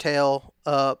run, her tail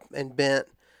up and bent.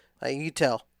 Like you could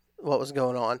tell what was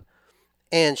going on.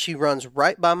 And she runs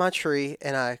right by my tree,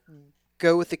 and I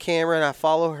go with the camera and I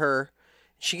follow her.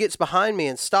 She gets behind me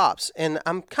and stops, and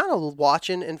I'm kind of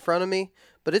watching in front of me,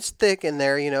 but it's thick in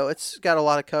there, it's got a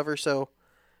lot of cover. So,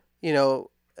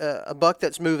 a buck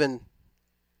that's moving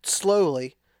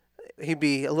slowly, he'd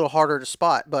be a little harder to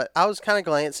spot, but I was kind of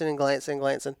glancing.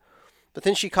 But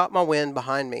then she caught my wind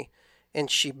behind me, and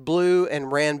she blew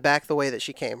and ran back the way that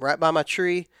she came, right by my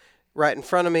tree, right in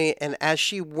front of me. And as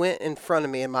she went in front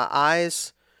of me and my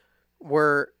eyes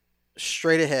were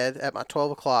straight ahead at my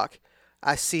 12 o'clock,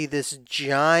 I see this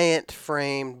giant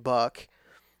framed buck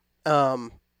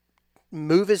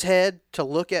move his head to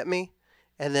look at me,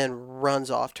 and then runs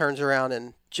off, turns around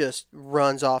and just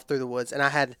runs off through the woods. And I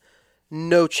had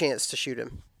no chance to shoot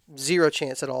him, 0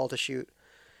 chance at all to shoot.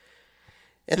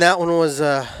 And that one was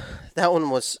that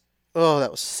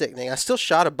was sickening. I still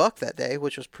shot a buck that day,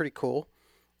 which was pretty cool.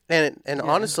 And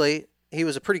honestly, he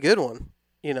was a pretty good one,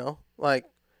 like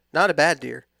not a bad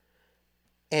deer.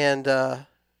 And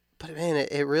but man,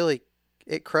 it really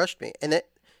crushed me, and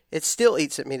it still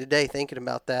eats at me today thinking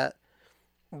about that.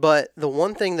 But the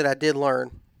one thing that I did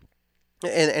learn,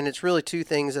 and it's really 2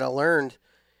 things that I learned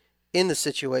in the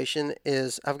situation,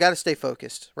 is I've got to stay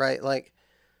focused, right? Like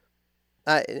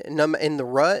in the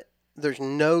rut, there's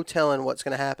no telling what's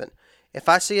going to happen. If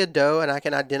I see a doe and I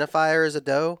can identify her as a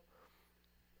doe,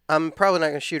 I'm probably not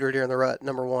going to shoot her during the rut,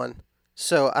 number one.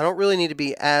 So I don't really need to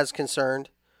be as concerned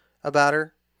about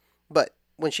her. But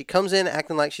when she comes in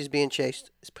acting like she's being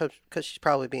chased, it's because she's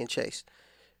probably being chased.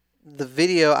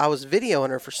 I was videoing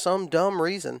her for some dumb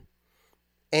reason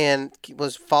and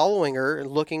was following her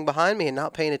and looking behind me and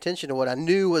not paying attention to what I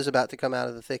knew was about to come out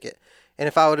of the thicket. And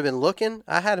if I would have been looking,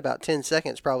 I had about 10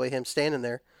 seconds probably him standing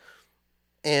there.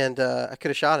 And I could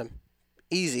have shot him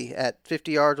easy at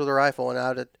 50 yards with a rifle, and I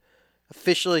would have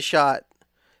officially shot.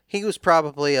 He was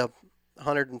probably a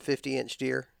 150-inch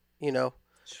deer,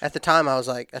 At the time, I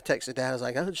texted Dad, I was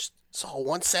like, I just saw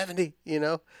 170,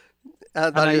 I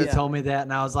know you told me that,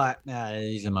 and I was like, nah,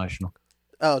 he's emotional.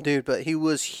 Oh, dude, but he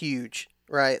was huge,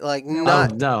 right? Like,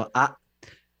 not. Oh, no,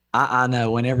 I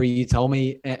know. Whenever you told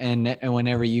me, and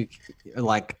whenever you,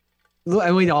 like,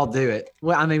 and we all do it.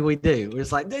 Well, I mean, we do. We're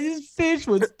just like, this fish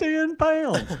was 10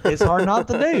 pounds. It's hard not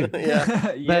to do.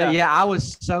 Yeah. But yeah, I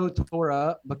was so tore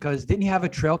up because didn't you have a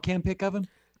trail cam pic of him?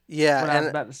 Yeah. What I was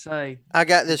about to say. I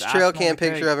got this trail cam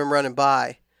picture of him running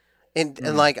by. And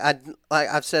like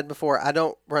I've said before, I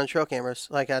don't run trail cameras.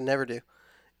 Like I never do.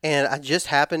 And I just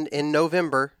happened in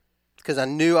November because I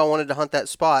knew I wanted to hunt that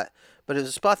spot. But it was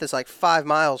a spot that's like 5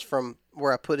 miles from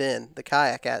where I put in the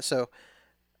kayak at. So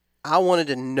I wanted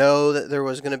to know that there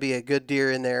was going to be a good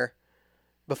deer in there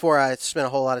before I spent a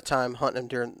whole lot of time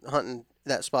hunting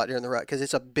that spot during the rut, because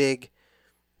it's a big.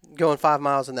 Going 5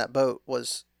 miles in that boat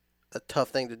was a tough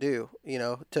thing to do,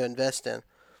 to invest in.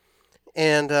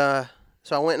 And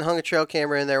so I went and hung a trail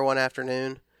camera in there one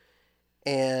afternoon,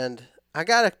 and I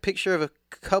got a picture of a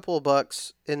couple of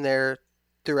bucks in there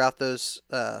throughout those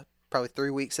probably 3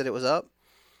 weeks that it was up,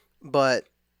 but.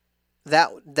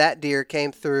 That deer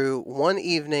came through one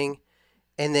evening,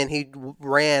 and then he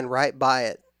ran right by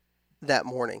it that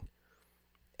morning.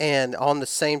 And on the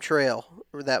same trail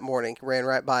that morning, ran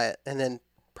right by it. And then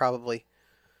probably,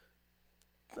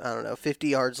 50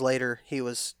 yards later, he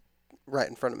was right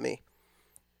in front of me.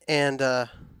 And, man,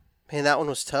 that one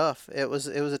was tough. It was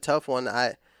a tough one.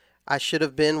 I should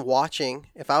have been watching.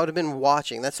 If I would have been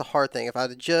watching, that's the hard thing. If I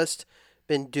would have just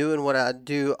been doing what I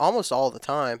do almost all the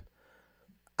time,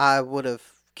 I would have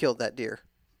killed that deer,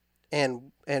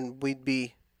 and we'd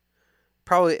be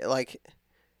probably like,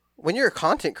 when you're a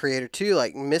content creator too,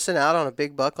 like missing out on a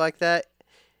big buck like that,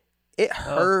 it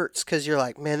hurts because you're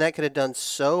like, man, that could have done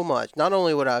so much. Not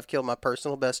only would I have killed my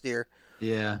personal best deer,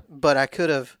 yeah, but I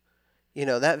could have,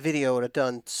 that video would have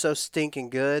done so stinking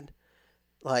good.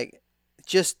 Like,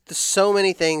 just so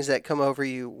many things that come over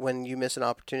you when you miss an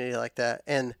opportunity like that.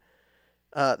 And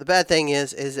the bad thing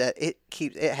is that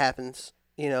it happens.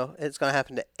 It's going to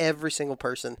happen to every single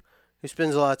person who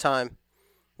spends a lot of time.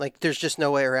 Like, there's just no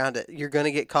way around it. You're going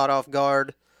to get caught off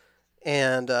guard,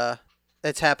 and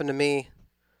it's happened to me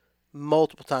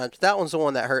multiple times. That one's the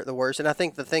one that hurt the worst. And I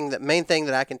think main thing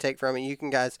that I can take from it,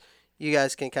 you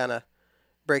guys can kind of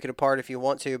break it apart if you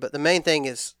want to, but the main thing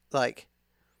is, like,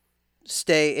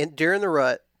 during the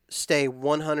rut, stay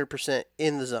 100%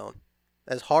 in the zone.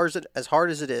 As hard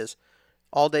as it is,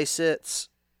 all day sits,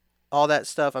 all that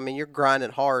stuff. I mean, you're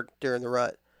grinding hard during the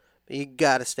rut, but you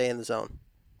got to stay in the zone.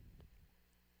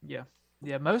 Yeah.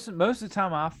 Most of the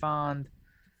time, I find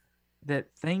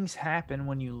that things happen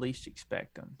when you least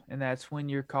expect them, and that's when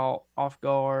you're caught off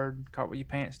guard, caught with your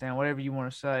pants down, whatever you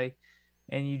want to say,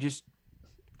 and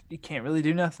you can't really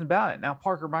do nothing about it. Now,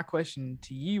 Parker, my question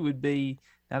to you would be: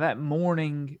 now that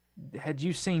morning, had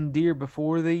you seen deer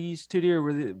before these 2 deer?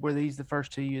 Or were these the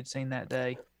first 2 you had seen that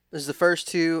day? This is the first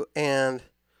 2, and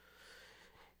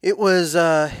it was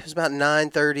about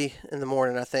 9:30 in the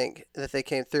morning, I think, that they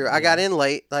came through. Yeah. I got in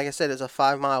late. Like I said, it's a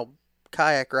 5-mile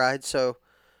kayak ride, so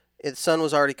the sun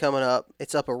was already coming up.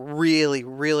 It's up a really,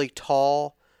 really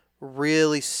tall,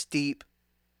 really steep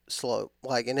slope,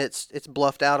 and it's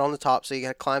bluffed out on the top, so you got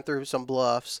to climb through some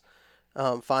bluffs,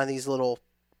 find these little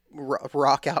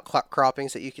rock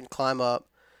outcroppings that you can climb up,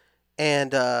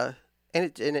 and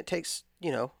it takes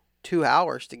 2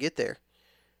 hours to get there.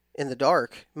 in the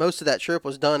dark. Most of that trip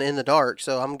was done in the dark,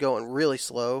 so I'm going really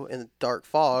slow in the dark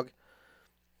fog.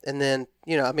 And then,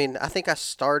 I think I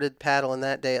started paddling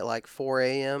that day at like 4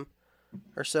 a.m.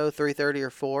 or so, 3:30 or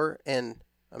 4, and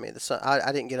the sun.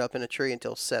 I didn't get up in a tree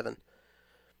until 7.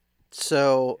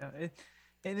 So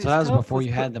So that was before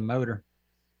you had the motor.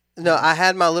 no, I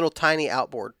had my little tiny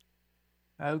outboard.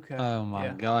 Okay. Oh my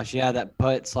gosh, yeah, that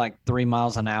putt's like 3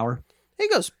 miles an hour.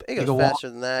 It goes faster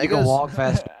than that. You can walk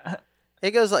fast.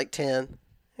 It goes like 10.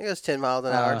 It goes 10 miles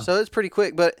an hour, so it's pretty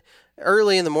quick. But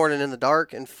early in the morning, in the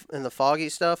dark and in the foggy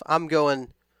stuff, I'm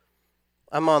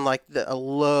on like a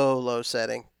low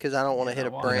setting because I don't want to hit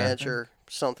a branch or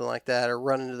something like that or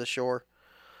run into the shore.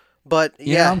 But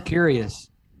I'm curious.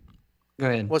 Go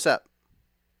ahead. What's up?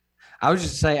 I was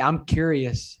just saying, I'm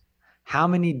curious how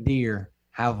many deer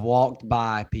have walked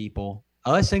by people,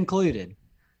 us included,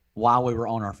 while we were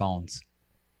on our phones.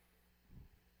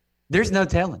 There's no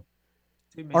telling.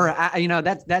 Or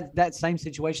that same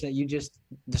situation that you just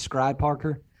described,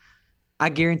 Parker. I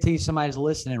guarantee somebody's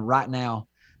listening right now.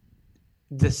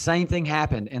 The same thing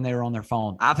happened, and they were on their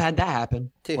phone. I've had that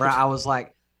happen where I was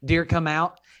like, deer come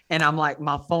out, and I'm like,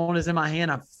 my phone is in my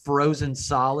hand. I'm frozen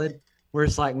solid. Where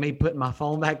it's like me putting my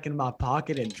phone back in my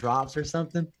pocket and drops or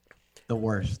something. The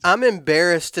worst. I'm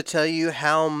embarrassed to tell you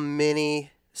how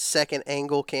many second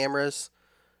angle cameras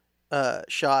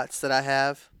shots that I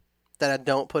have that I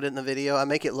don't put in the video. I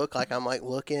make it look like I'm like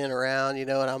looking around,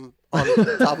 and I'm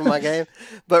on top of my game.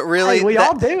 But really, hey, we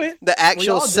all do it. The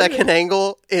actual second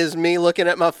angle is me looking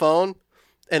at my phone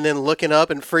and then looking up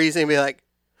and freezing and be like,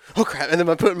 oh crap. And then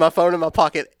I'm putting my phone in my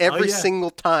pocket every single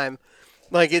time.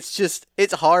 Like,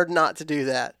 it's hard not to do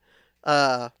that.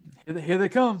 Here they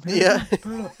come.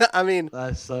 I mean,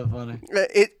 that's so funny.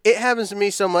 It happens to me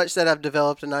so much that I've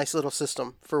developed a nice little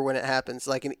system for when it happens.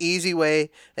 Like an easy way,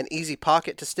 an easy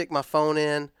pocket to stick my phone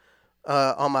in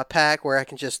on my pack where I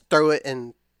can just throw it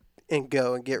and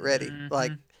go and get ready. Mm-hmm.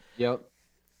 Like, yep.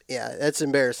 Yeah, that's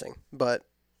embarrassing. But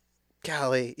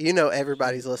golly,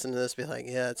 everybody's listening to this be like,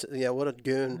 what a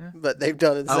goon. Yeah. But they've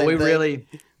done it the same thing.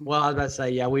 I was about to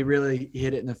say, we really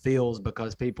hit it in the feels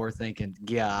because people are thinking,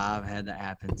 I've had that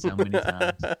happen so many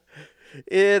times.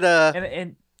 It does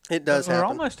happen. We're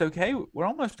almost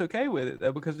okay with it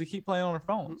though because we keep playing on our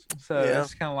phones. So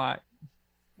it's kind of like,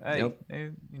 hey,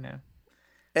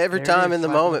 every time in the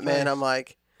moment, man, I'm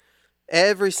like,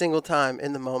 every single time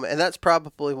in the moment, and that's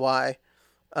probably why,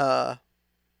 I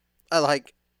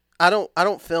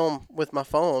don't film with my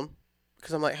phone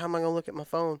because I'm like, how am I gonna look at my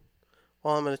phone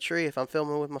while I'm in a tree if I'm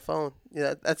filming with my phone?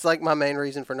 Yeah, that's like my main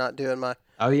reason for not doing my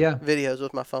videos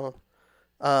with my phone.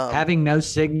 Having no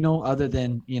signal other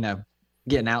than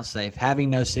getting out safe. Having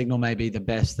no signal may be the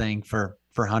best thing for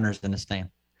hunters in the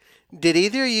stand. Did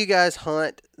either of you guys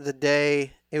hunt the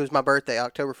day it was my birthday,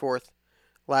 October 4th,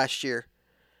 last year,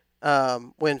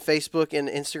 when Facebook and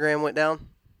Instagram went down?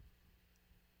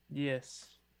 Yes.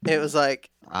 It was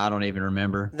like I don't even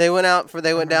remember. They went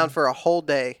down for a whole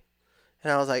day,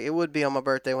 and I was like, it would be on my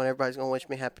birthday when everybody's gonna wish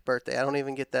me happy birthday. I don't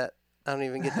even get that. I don't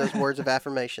even get those words of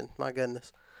affirmation. My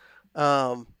goodness.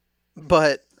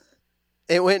 But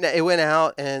it went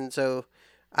out, and so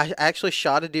I actually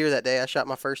shot a deer that day. I shot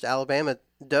my first Alabama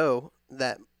doe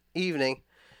that evening,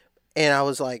 and I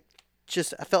was like,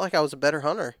 I felt like I was a better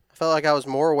hunter. I felt like I was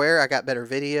more aware. I got better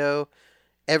video.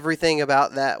 Everything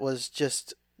about that was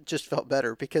just felt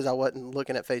better because I wasn't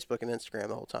looking at Facebook and Instagram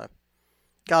the whole time.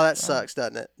 God, that sucks,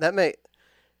 doesn't it? And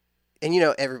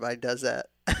everybody does that.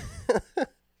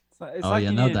 It's like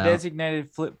you need a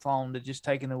designated flip phone to just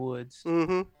take in the woods.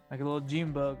 Mm-hmm. Like a little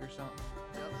June bug or something.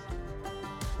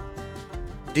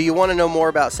 Do you want to know more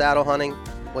about saddle hunting?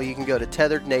 Well, you can go to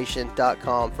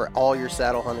tetherednation.com for all your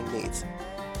saddle hunting needs.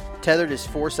 Tethered is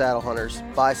for saddle hunters,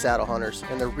 by saddle hunters,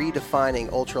 and they're redefining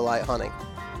ultralight hunting.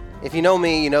 If you know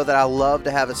me, you know that I love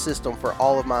to have a system for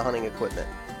all of my hunting equipment,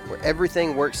 where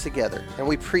everything works together, and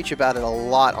we preach about it a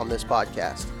lot on this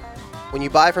podcast. When you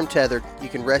buy from Tethered, you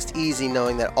can rest easy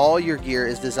knowing that all your gear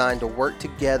is designed to work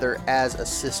together as a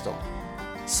system.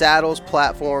 Saddles,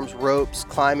 platforms, ropes,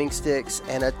 climbing sticks,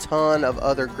 and a ton of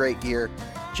other great gear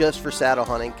just for saddle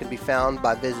hunting can be found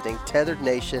by visiting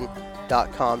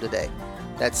tetherednation.com today.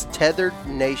 That's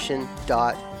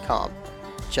tetherednation.com.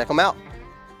 Check them out.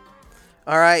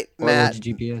 All right, Matt.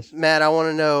 GPS. Matt, I want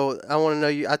to know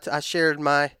you. I shared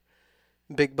my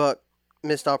big buck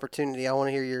missed opportunity. I want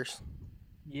to hear yours.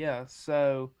 Yeah,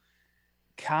 so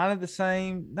kind of the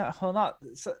same. Not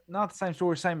the same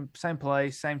story. Same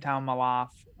place. Same time in my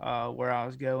life where I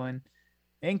was going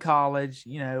in college.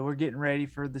 We're getting ready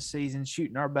for the season,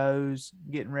 shooting our bows,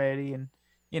 getting ready, and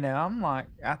I'm like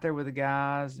out there with the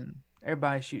guys, and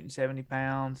everybody's shooting 70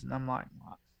 pounds, and I'm like,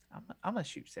 I'm gonna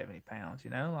shoot 70 pounds.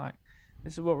 Like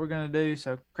this is what we're gonna do.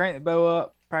 So crank the bow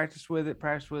up, practice with it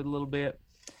a little bit.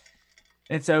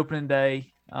 It's opening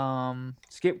day.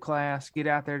 Skip class, get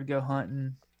out there to go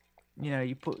hunting.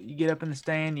 You get up in the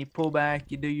stand, you pull back,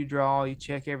 you do your draw, you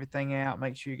check everything out,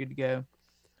 make sure you're good to go.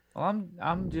 Well,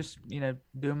 I'm just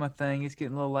doing my thing. It's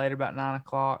getting a little later, about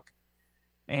 9:00,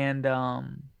 and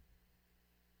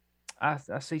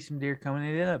I see some deer coming.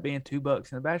 It ended up being 2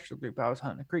 bucks in the bachelor group. I was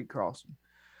hunting a creek crossing.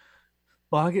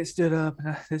 Well, I get stood up,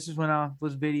 and this is when I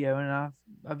was videoing, and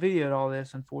I videoed all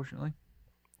this, unfortunately.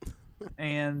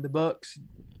 And the bucks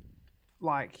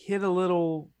like hit a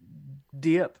little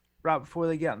dip right before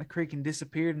they got in the creek and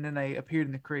disappeared, and then they appeared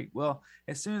in the creek. Well,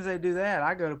 as soon as they do that,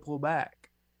 I go to pull back.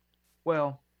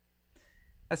 Well,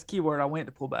 that's the key word. I went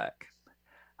to pull back.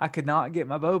 I could not get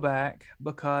my bow back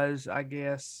because I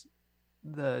guess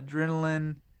the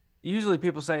adrenaline. Usually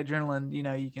people say adrenaline,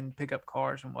 you can pick up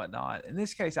cars and whatnot. In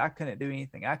this case, I couldn't do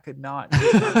anything. I could not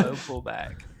get my bow pulled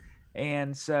back.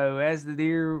 And so as the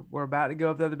deer were about to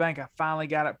go up the other bank, I finally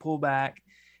got it pulled back,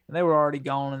 and they were already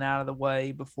gone and out of the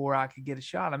way before I could get a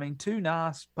shot. I mean, 2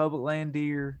 nice public land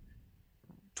deer,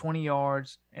 20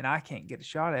 yards, and I can't get a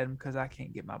shot at them because I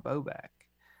can't get my bow back.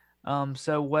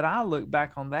 So what I look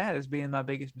back on that as being my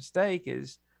biggest mistake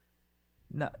is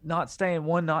not staying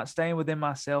within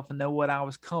myself and know what I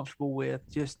was comfortable with,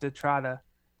 just to try to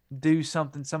do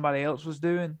something somebody else was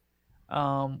doing.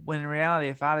 When in reality,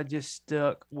 if I'd have just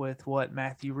stuck with what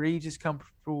Matthew Reed is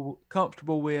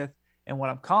comfortable with and what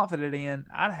I'm confident in,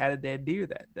 I'd have had a dead deer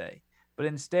that day. But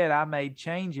instead, I made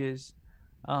changes.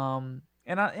 And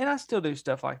I still do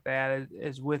stuff like that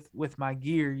as with my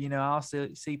gear. I'll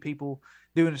see people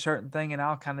doing a certain thing, and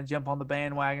I'll kind of jump on the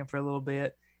bandwagon for a little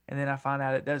bit, and then I find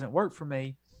out it doesn't work for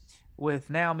me. With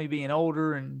now me being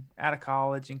older and out of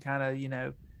college and kind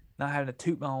of not having to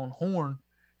toot my own horn,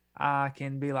 I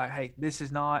can be like, hey, this is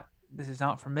not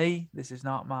for me. This is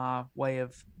not my way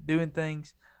of doing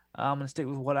things. I'm going to stick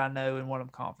with what I know and what I'm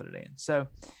confident in. So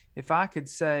if I could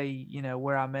say,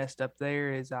 where I messed up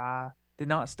there is I did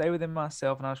not stay within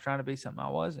myself, and I was trying to be something I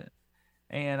wasn't.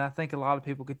 And I think a lot of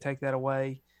people could take that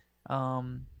away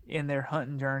in their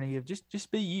hunting journey of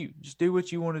just be you. Just do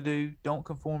what you want to do. Don't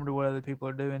conform to what other people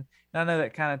are doing. And I know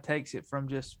that kind of takes it from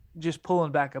just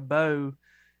pulling back a bow.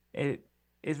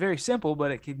 It's very simple,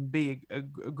 but it can be a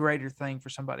greater thing for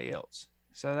somebody else.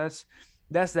 So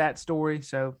that's that story.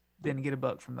 So didn't get a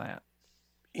buck from that.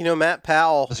 Matt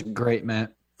Powell. That's great,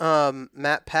 Matt.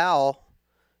 Matt Powell,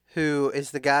 who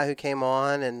is the guy who came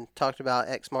on and talked about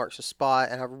X marks the spot,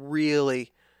 and I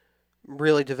really,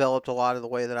 really developed a lot of the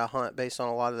way that I hunt based on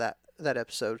a lot of that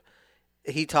episode.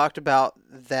 He talked about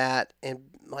that and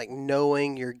like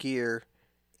knowing your gear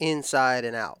inside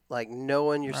and out, like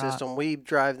knowing your system. We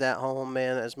drive that home,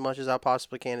 man, as much as I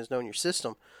possibly can, is knowing your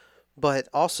system, but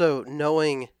also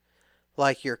knowing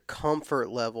like your comfort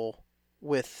level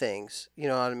with things. You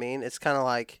know what I mean? It's kind of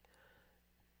like,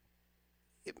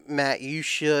 Matt, you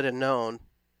should have known.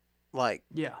 Like,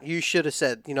 yeah, you should have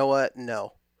said, you know what?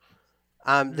 No,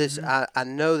 I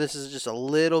know this is just a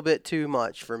little bit too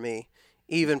much for me.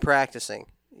 Even practicing,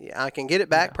 I can get it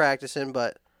back practicing,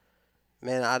 but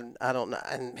man, I don't know.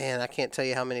 And man, I can't tell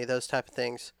you how many of those type of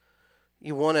things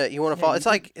you wanna follow. It's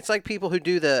like people who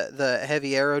do the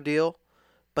heavy arrow deal,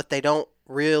 but they don't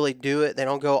really do it. They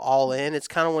don't go all in. It's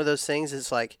kind of one of those things.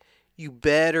 It's like, you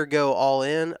better go all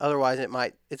in, otherwise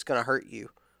it's gonna hurt you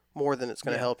more than it's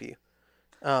gonna help you.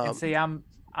 And see, I'm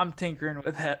tinkering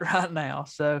with that right now,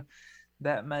 so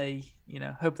that may,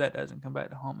 hope that doesn't come back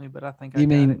to haunt me. But I think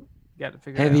got to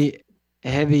figure it out.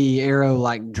 Heavy arrow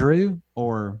like Drew,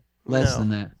 or less than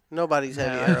that? Nobody's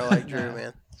heavy arrow like Drew,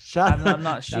 man. I'm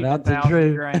not shooting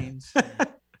 1,000 grains.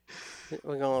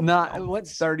 We're going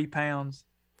what's 30 pounds.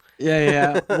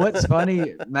 Yeah. What's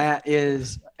funny, Matt,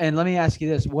 is, and let me ask you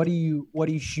this: what are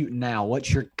you shooting now?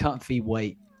 What's your comfy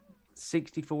weight?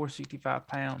 64, 65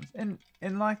 pounds, and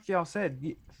like y'all said,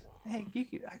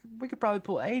 we could probably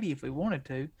pull 80 if we wanted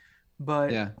to,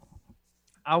 but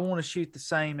I want to shoot the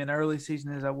same in early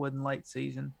season as I would in late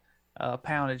season,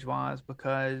 poundage wise,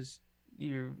 because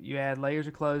you add layers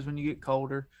of clothes when you get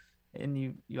colder,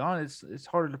 and it's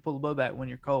harder to pull the bow back when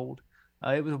you're cold.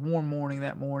 It was a warm morning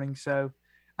that morning, so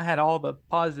I had all the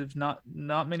positives, not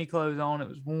many clothes on. It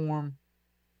was warm,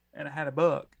 and I had a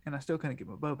buck, and I still couldn't get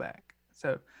my bow back.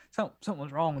 So something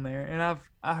was wrong in there. And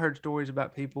I heard stories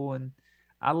about people, and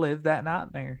I lived that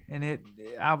nightmare. And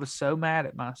I was so mad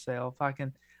at myself. I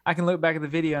can look back at the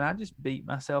video, and I just beat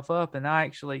myself up. And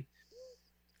I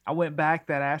went back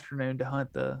that afternoon to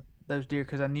hunt those deer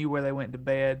because I knew where they went to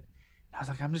bed. I was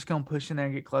like, I'm just gonna push in there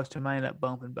and get close to them. I ended up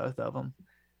bumping both of them.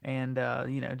 and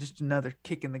just another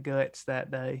kick in the guts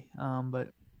that day. But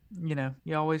you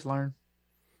always learn.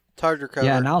 It's hard to recover.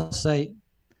 Yeah, and I'll say,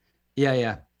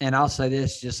 yeah. And I'll say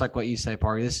this, just like what you say,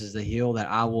 Parker, this is the hill that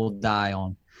I will die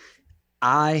on.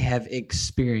 I have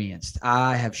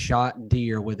shot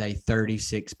deer with a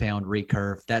 36-pound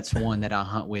recurve. That's one that I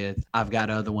hunt with. I've got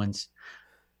other ones.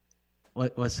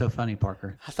 What's so funny,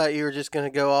 Parker? I thought you were just going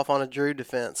to go off on a Drew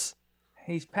defense.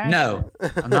 He's passionate. No,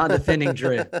 I'm not defending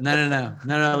Drew. No.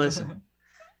 Listen,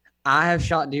 I have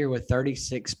shot deer with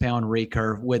 36-pound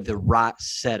recurve with the right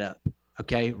setup.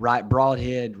 Okay, right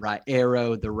broadhead, right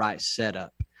arrow, the right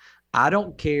setup. I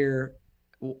don't care,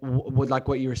 with like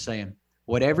what you were saying.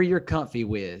 Whatever you're comfy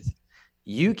with,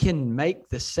 you can make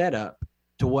the setup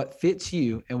to what fits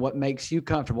you and what makes you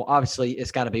comfortable. Obviously,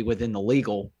 it's got to be within the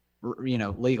legal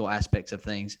aspects of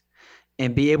things,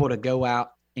 and be able to go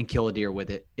out and kill a deer with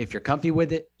it. If you're comfy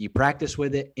with it, you practice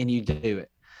with it, and you do it.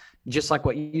 Just like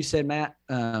what you said, Matt,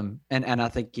 and I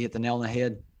think you hit the nail on the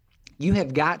head. You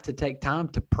have got to take time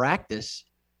to practice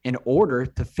in order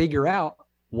to figure out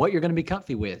what you're going to be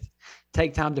comfy with.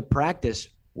 Take time to practice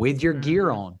with your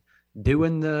gear on,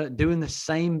 doing the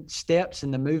same steps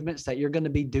and the movements that you're going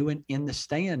to be doing in the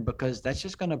stand, because that's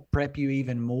just going to prep you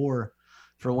even more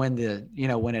for when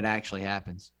when it actually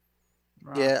happens.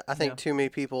 Right. Yeah, I think too many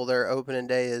people, their opening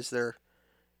day is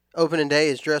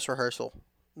dress rehearsal.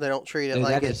 They don't treat it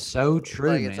like it's so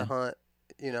true, like man. It's a hunt,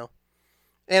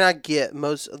 And I get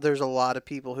there's a lot of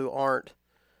people who aren't.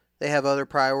 They have other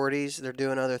priorities. They're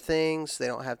doing other things. They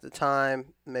don't have the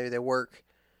time. Maybe they work,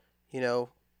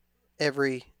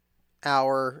 every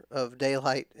hour of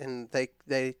daylight, and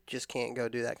they just can't go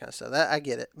do that kind of stuff. I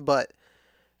get it, but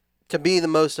to be the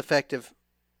most effective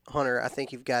hunter, I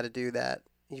think you've got to do that.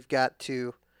 You've got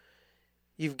to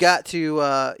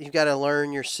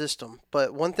learn your system.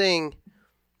 But one thing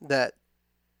that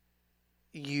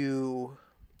Luke,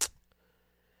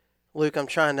 I'm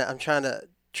trying to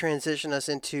transition us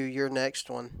into your next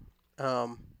one.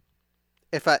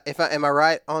 If I am I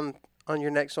right on your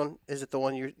next one? Is it the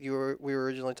one we were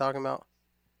originally talking about?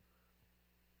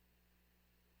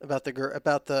 About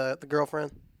the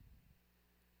girlfriend?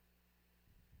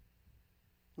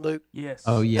 Luke? Yes.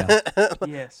 Oh yeah.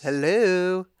 Yes.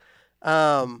 Hello.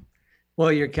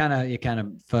 Well, you're kind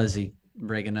of fuzzy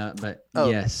breaking up, but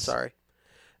yes. Sorry.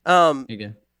 You're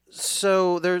good.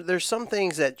 So there's some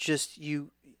things that just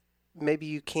maybe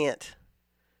you can't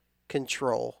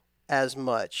control as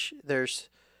much. There's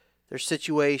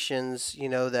situations,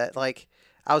 that, like,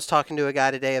 I was talking to a guy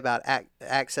today about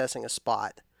accessing a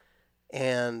spot,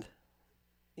 and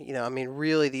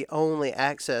really the only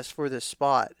access for this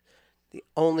spot, the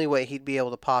only way he'd be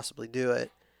able to possibly do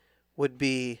it would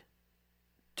be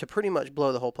to pretty much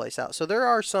blow the whole place out. So there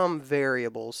are some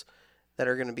variables that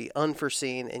are going to be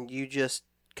unforeseen, and you just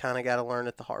kind of got to learn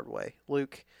it the hard way.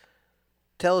 Luke,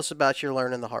 tell us about your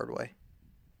learning the hard way.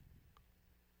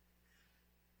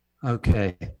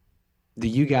 Okay. Do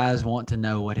you guys want to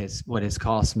know what has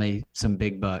cost me some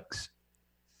big bucks?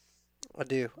 I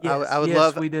do. Yes, I would yes,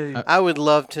 love. we do. I would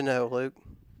love to know, Luke.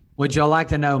 Would y'all like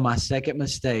to know my second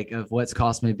mistake of what's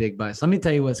cost me big bucks? Let me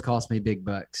tell you what's cost me big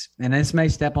bucks. And this may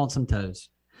step on some toes.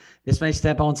 This may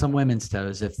step on some women's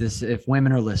toes if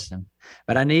women are listening.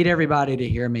 But I need everybody to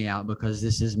hear me out, because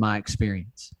this is my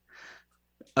experience.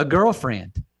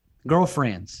 Girlfriends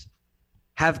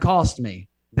have cost me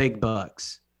big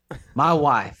bucks. My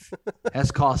wife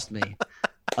has cost me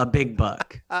a big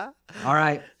buck. All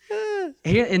right.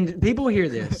 Here, and people hear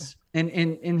this. And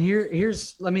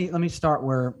here's let me start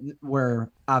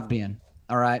where I've been.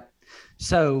 All right.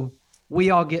 So we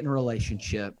all get in a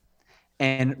relationship,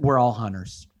 and we're all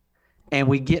hunters, and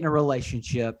we get in a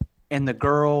relationship, and the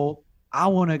girl, I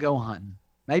want to go hunting.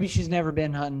 Maybe she's never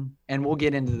been hunting, and we'll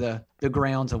get into the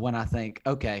grounds of when I think,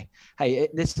 okay, hey,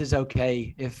 this is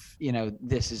okay if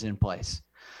this is in place.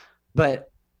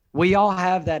 But we all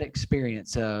have that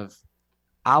experience of,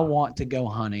 I want to go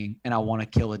hunting and I want to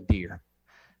kill a deer.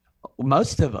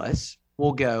 Most of us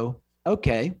will go,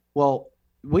 okay, well,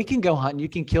 we can go hunting, you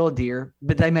can kill a deer,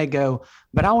 but they may go,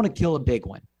 but I want to kill a big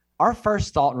one. Our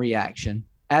first thought and reaction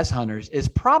as hunters is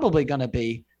probably going to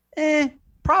be,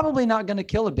 probably not going to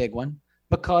kill a big one,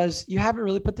 because you haven't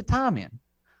really put the time in.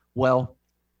 Well,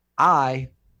 I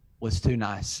was too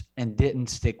nice and didn't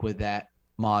stick with that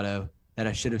motto that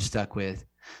I should have stuck with.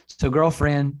 So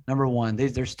girlfriend number one,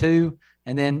 there's two,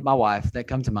 and then my wife that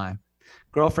come to mind.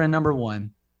 Girlfriend number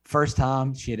one, first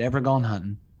time she had ever gone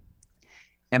hunting.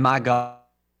 And my God,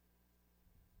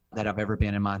 that I've ever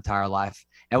been in my entire life.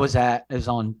 It was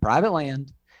on private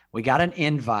land. We got an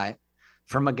invite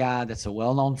from a guy that's a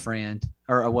well-known friend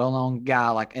or a well-known guy,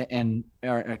 like, and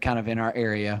or kind of in our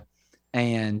area.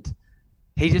 And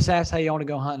he just asked, "Hey, you want to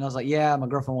go hunting?" I was like, "Yeah, my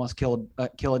girlfriend wants to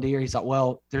kill a deer." He's like,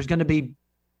 "Well, there's going to be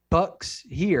bucks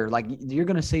here. Like, you're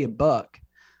going to see a buck.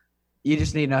 You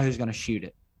just need to know who's going to shoot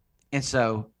it." And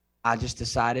so I just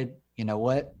decided, you know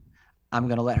what? I'm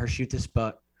going to let her shoot this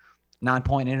buck. 9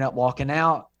 Point ended up walking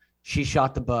out. She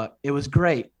shot the buck. It was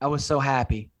great. I was so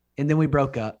happy. And then we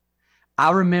broke up.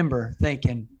 I remember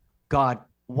thinking, God,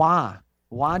 why?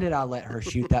 Why did I let her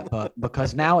shoot that buck?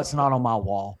 Because now it's not on my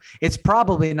wall. It's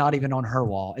probably not even on her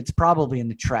wall. It's probably in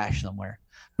the trash somewhere.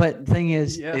 But the thing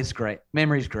is, It's great.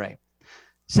 Memory's great.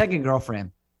 Second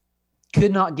girlfriend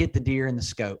could not get the deer in the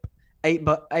scope. 8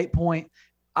 Point.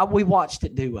 We watched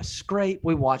it do a scrape.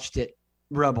 We watched it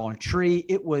rub on a tree.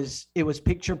 It was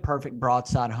picture perfect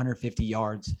broadside, 150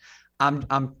 yards.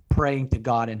 I'm praying to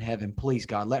God in heaven, please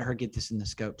God, let her get this in the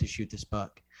scope to shoot this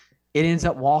buck. It ends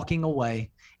up walking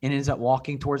away and ends up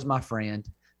walking towards my friend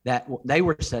that they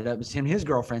were set up. It's him, his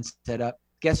girlfriend set up.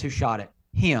 Guess who shot it?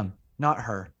 Him, not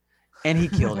her. And he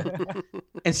killed it.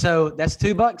 And so that's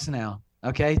 $2 now.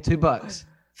 Okay, $2.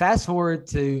 Fast forward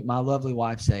to my lovely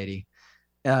wife, Sadie.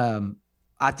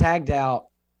 I tagged out.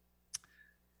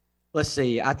 Let's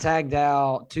see. I tagged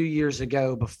out 2 years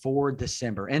ago before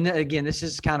December. And again, this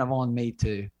is kind of on me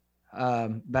too.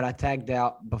 But I tagged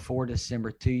out before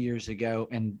December 2 years ago,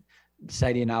 and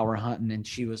Sadie and I were hunting, and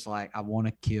she was like, "I want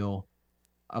to kill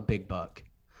a big buck."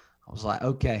 I was like,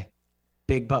 "Okay."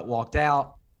 Big buck walked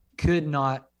out. Could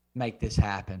not make this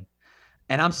happen.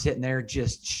 And I'm sitting there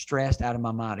just stressed out of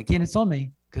my mind. Again, it's on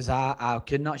me because I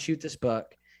could not shoot this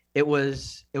buck. It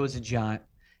was a giant.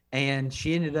 And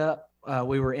she ended up,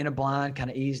 we were in a blind, kind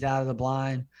of eased out of the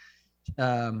blind.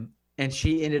 And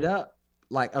she ended up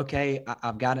like, okay,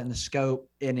 I've got it in the scope.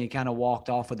 And he kind of walked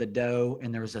off with a doe.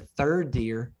 And there was a third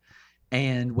deer.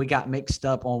 And we got mixed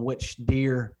up on which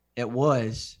deer it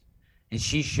was. And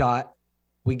she shot.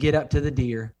 We get up to the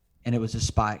deer, and it was a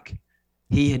spike.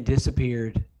 He had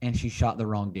disappeared, and she shot the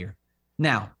wrong deer.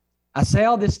 Now, I say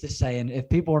all this to say, and if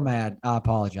people are mad, I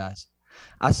apologize.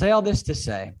 I say all this to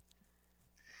say,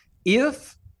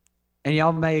 if, and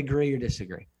y'all may agree or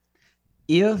disagree,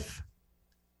 if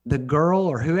the girl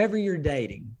or whoever you're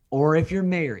dating, or if you're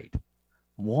married,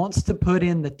 wants to put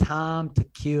in the time to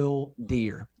kill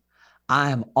deer, I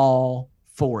am all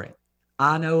for it.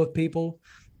 I know of people,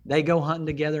 they go hunting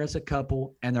together as a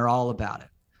couple, and they're all about it.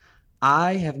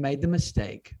 I have made the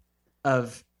mistake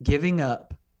of giving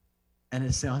up, and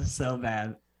it sounds so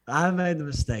bad. I made the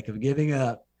mistake of giving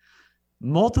up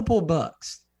multiple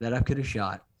bucks that I could have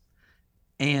shot.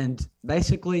 And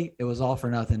basically, it was all for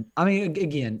nothing. I mean,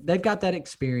 again, they've got that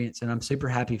experience, and I'm super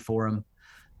happy for them.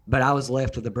 But I was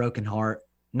left with a broken heart,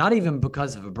 not even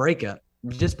because of a breakup,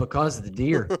 just because of the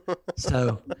deer.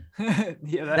 So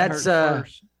yeah, that's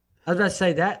I was about to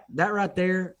say that right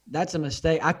there, that's a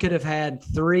mistake. I could have had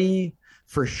three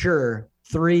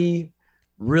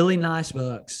really nice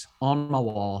bucks on my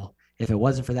wall if it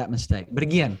wasn't for that mistake. But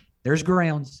again, there's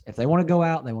grounds. If they want to go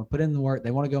out, they want to put in the work,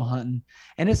 they want to go hunting.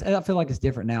 And I feel like it's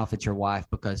different now if it's your wife,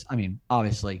 because I mean,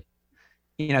 obviously,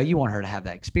 you want her to have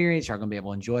that experience. You're going to be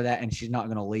able to enjoy that, and she's not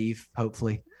going to leave,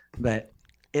 hopefully. But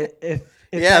if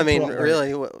I mean,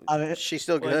 really, she's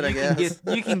still good, I guess.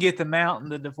 You can get the mount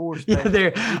and the divorce. Yeah,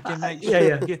 there. You can make sure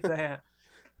you get that.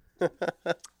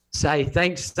 Say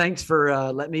thanks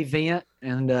for letting me vent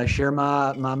and share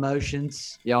my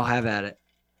emotions. Y'all have at it.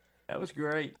 That was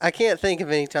great. I can't think of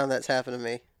any time that's happened to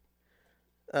me.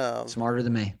 Smarter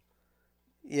than me.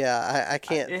 Yeah, I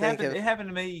can't think of. It happened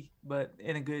to me, but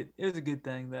it was a good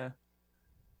thing though.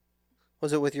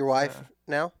 Was it with your wife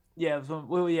now? Yeah,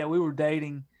 we were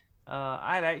dating.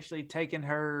 I had actually taken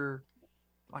her,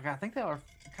 like I think that was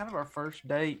kind of our first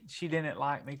date. She didn't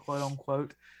like me, quote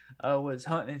unquote, was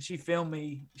hunting, and she filmed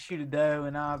me shoot a doe,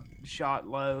 and I shot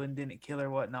low and didn't kill her,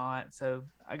 whatnot. So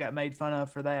I got made fun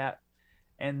of for that.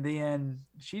 And then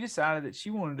she decided that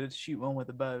she wanted to shoot one with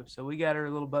a bow. So we got her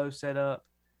a little bow set up,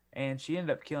 and she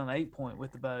ended up killing 8 Point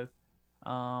with the bow.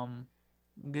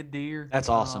 Good deer. That's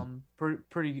awesome.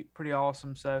 Pretty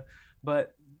awesome. So,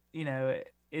 but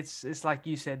it's like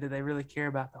you said, do they really care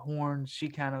about the horns? She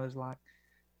kind of was like,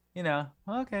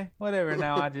 okay, whatever.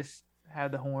 Now I just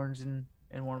have the horns in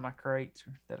one of my crates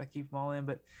that I keep them all in.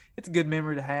 But it's a good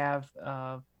memory to have.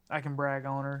 I can brag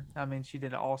on her. I mean, she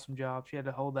did an awesome job. She had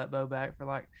to hold that bow back for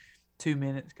like 2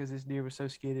 minutes because this deer was so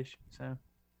skittish. So,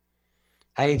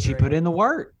 hey, and she put in the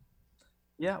work.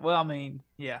 Yeah, well, I mean,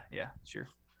 yeah, sure.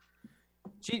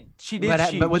 She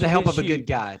did, but with the help of a good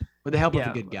guide. With the help of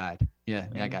a good guide. Yeah,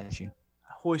 I got you.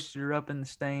 I hoisted her up in the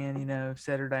stand.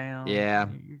 Set her down. Yeah,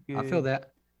 I feel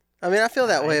that. I mean, I feel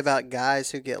that way Nice. about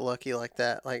guys who get lucky like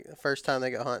that. Like the first time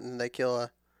they go hunting, they kill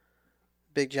a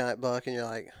big giant buck, and you're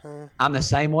like, huh, I'm the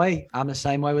same way. I'm the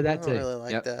same way with I that don't too. really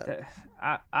like Yep.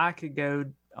 that. I could go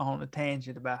on a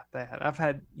tangent about that. I've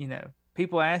had,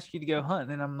 people ask you to go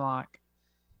hunting, and I'm like,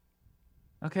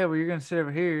 okay, well, you're going to sit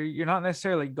over here. You're not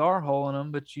necessarily gar holing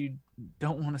them, but you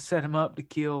don't want to set them up to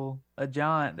kill a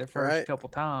giant the first Right. couple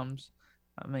times.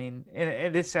 I mean,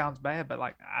 and it sounds bad, but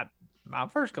like my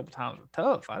first couple times were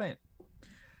tough. I didn't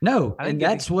No, get and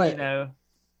to,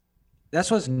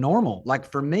 that's what's normal.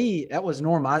 Like for me, that was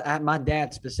normal. My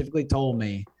dad specifically told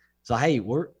me, so hey,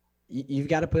 you've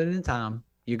got to put it in time.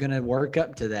 You're gonna work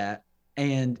up to that,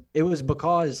 and it was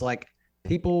because like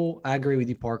people. I agree with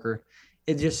you, Parker.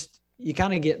 It just you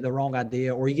kind of get the wrong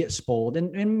idea, or you get spoiled,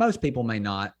 and most people may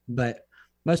not, but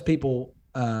most people,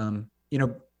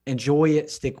 enjoy it,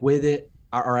 stick with it,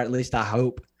 or at least I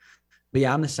hope. But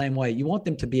yeah, I'm the same way. You want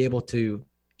them to be able to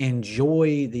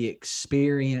enjoy the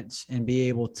experience and be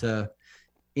able to,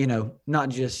 not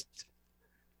just,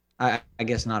 I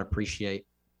guess, not appreciate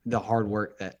the hard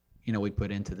work that, we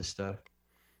put into the stuff.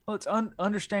 well, it's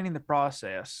understanding the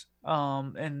process,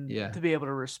 and Yeah. to be able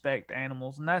to respect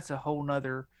animals, and that's a whole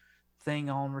nother thing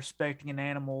on respecting an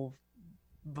animal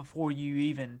before you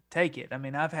even take it. I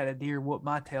mean, I've had a deer whoop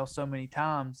my tail so many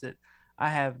times that I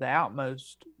have the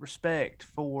utmost respect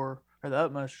for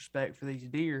these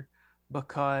deer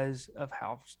because of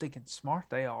how stinking smart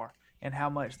they are and how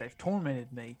much they've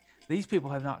tormented me. These people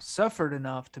have not suffered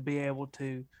enough to be able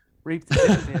to reap the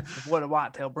benefits of what a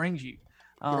whitetail brings you.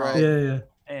 Right. Yeah.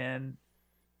 And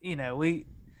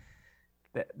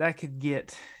that could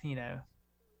get,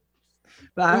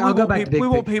 But I'll go back to big we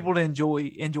want picture. people to enjoy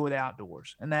the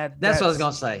outdoors, and that's That's what I was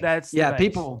gonna say. That's the yeah,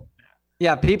 base.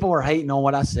 people are hating on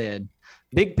what I said.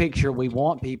 Big picture, we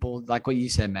want people like what you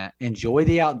said, Matt. Enjoy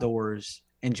the outdoors,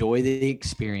 enjoy the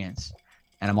experience,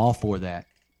 and I'm all for that.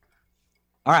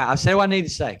 All right, I've said what I need to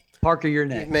say. Parker, you're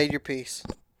You've next. made your peace.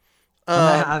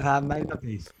 I've made my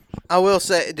piece. I will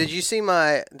say, did you see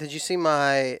my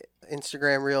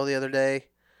Instagram reel the other day?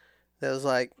 That was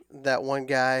like that one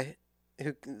guy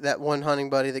that one hunting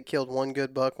buddy that killed one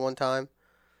good buck one time.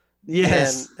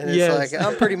 Yes, And it's yes. like,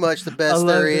 I'm pretty much the I best love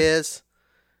there it. is.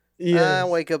 I Yes.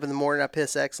 wake up in the morning, I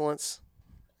piss excellence,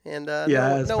 and Yeah,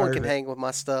 no that's one can perfect. hang with my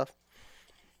stuff.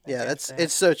 Yeah, That's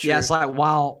it's so true. Yeah, it's like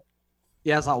while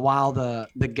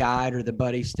the guide or the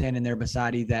buddy standing there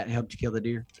beside you that helped you kill the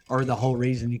deer, or the whole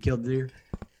reason you killed the deer.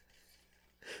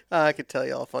 I could tell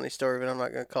y'all a funny story, but I'm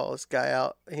not going to call this guy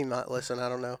out. He might listen. I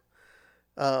don't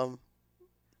know.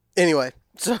 Anyway,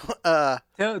 so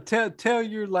Tell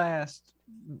your last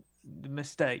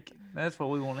mistake. That's what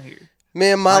we want to hear.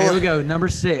 man, All my right, here we go. Number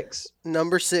 6.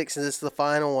 number 6, and this is the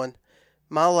final one.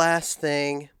 My last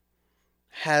thing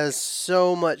has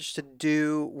so much to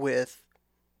do with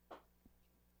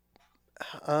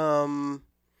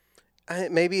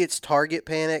maybe it's target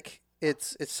panic.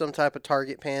 It's some type of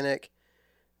target panic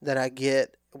that I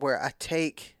get where I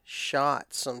take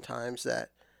shots sometimes that,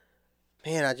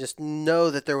 man, I just know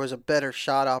that there was a better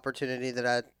shot opportunity that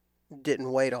I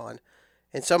didn't wait on.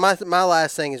 And so my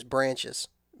last thing is branches.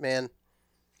 Man,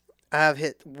 I've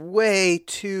hit way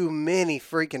too many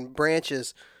freaking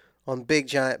branches on big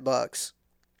giant bucks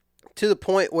to the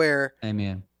point where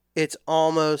Amen. it's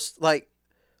almost like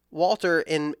Walter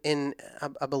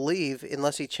I believe,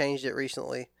 unless he changed it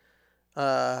recently,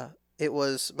 my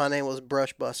name was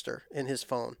Brush Buster in his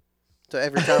phone. So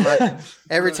every time I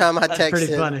That's text pretty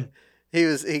him, funny.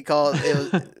 he called it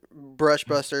was Brush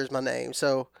Buster is my name.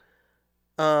 So,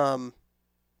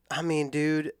 I mean,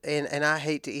 dude, and I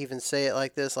hate to even say it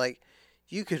like this, like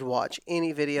you could watch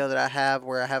any video that I have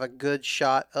where I have a good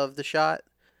shot of the shot,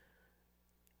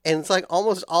 and it's like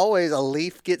almost always a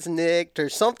leaf gets nicked or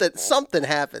something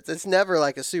happens. It's never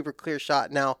like a super clear shot.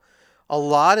 Now, a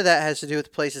lot of that has to do with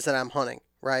the places that I'm hunting,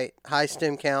 right? High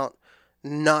stem count,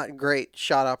 not great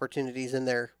shot opportunities in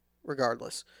there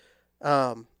regardless.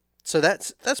 So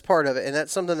that's part of it, and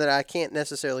that's something that I can't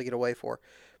necessarily get away for.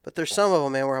 But there's some of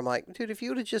them, man, where I'm like, dude, if you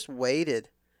would have just waited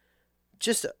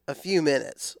just a few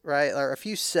minutes, right, or a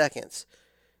few seconds,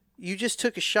 you just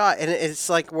took a shot, and it's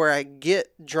like where I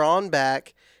get drawn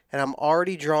back, and I'm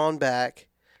already drawn back,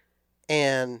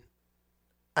 and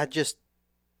I just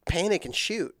panic and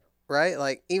shoot, right?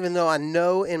 Like, even though I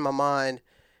know in my mind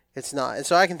it's not. And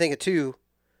so I can think of two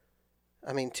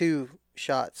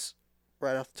shots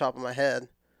right off the top of my head.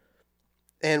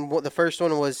 And the first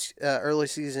one was early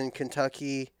season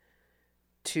Kentucky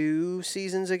 2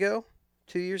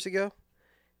 years ago,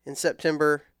 in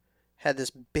September. Had this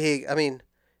big,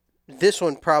 this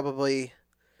one probably,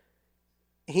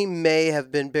 he may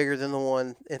have been bigger than the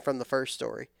one from the first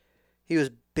story. He was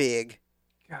big,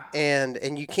 God.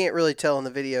 and you can't really tell in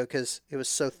the video because it was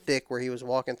so thick where he was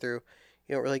walking through.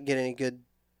 You don't really get any good.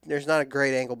 There's not a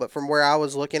great angle, but from where I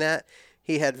was looking at,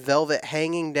 he had velvet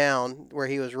hanging down where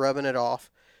he was rubbing it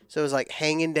off. So it was like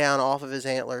hanging down off of his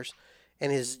antlers, and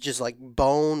his just like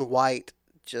bone white,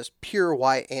 just pure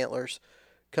white antlers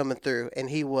coming through, and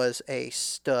he was a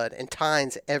stud, and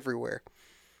tines everywhere.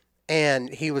 And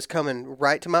he was coming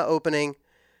right to my opening,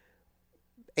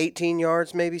 18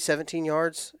 yards, maybe 17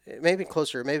 yards, maybe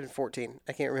closer, maybe 14.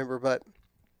 I can't remember, but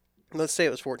let's say it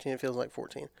was 14. It feels like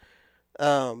 14.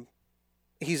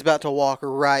 He's about to walk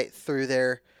right through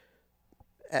there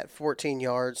at 14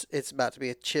 yards. It's about to be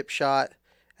a chip shot.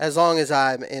 As long as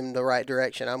I'm in the right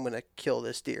direction, I'm going to kill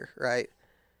this deer, right?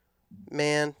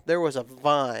 Man, there was a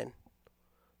vine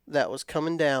that was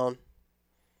coming down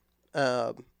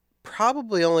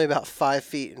probably only about 5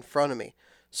 feet in front of me.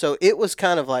 So it was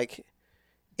kind of like,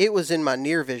 it was in my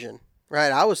near vision,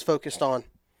 right? I was focused on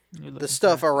the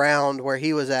stuff around where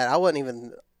he was at. I wasn't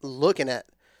even looking at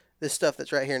this stuff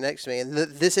that's right here next to me. And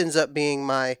this ends up being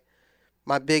my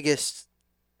biggest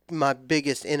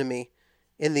enemy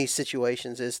in these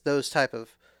situations, is those type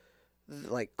of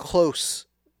like close,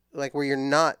 like where you're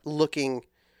not looking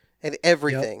at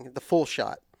everything, the full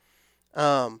shot.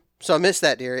 So I missed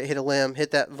that deer. It hit a limb,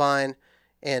 hit that vine,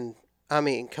 and I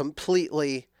mean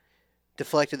completely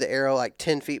deflected the arrow like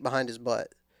 10 feet behind his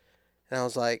butt. And I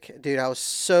was like, dude, I was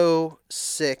so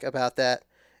sick about that.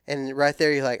 And right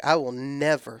there, you're like, I will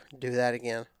never do that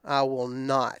again. I will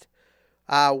not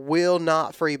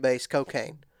freebase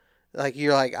cocaine. Like,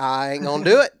 you're like, I ain't gonna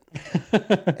do it.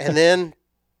 And then,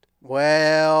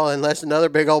 well, unless another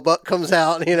big old buck comes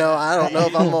out, I don't know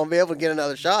if I'm gonna be able to get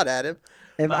another shot at him.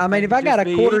 If I got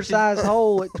a quarter-size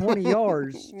hole at 20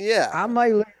 yards, yeah, I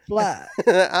may let it fly.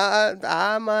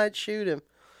 I might shoot him,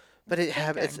 but it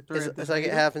happens. It's like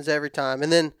it happens every time.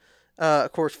 And then,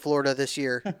 of course, Florida this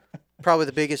year, probably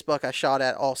the biggest buck I shot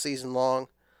at all season long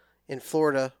in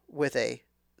Florida with a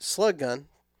slug gun.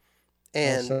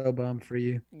 And I'm so bummed for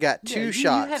you. Got two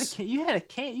shots. You had a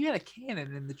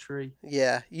cannon in the tree.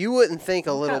 Yeah, you wouldn't think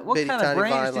a little bitty tiny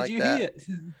vine like that. Hit?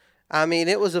 I mean,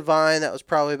 it was a vine that was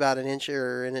probably about an inch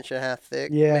or an inch and a half thick,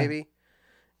 maybe.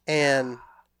 And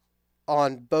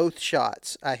on both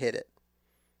shots, I hit it.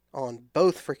 On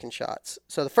both freaking shots.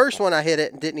 So the first one, I hit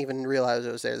it and didn't even realize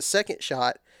it was there. The second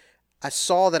shot, I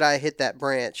saw that I hit that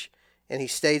branch, and he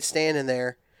stayed standing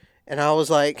there. And I was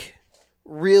like,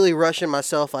 really rushing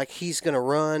myself, like he's going to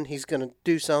run, he's going to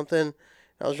do something.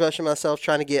 I was rushing myself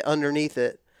trying to get underneath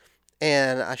it.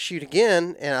 And I shoot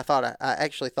again, and I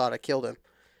actually thought I killed him.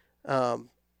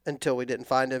 Until we didn't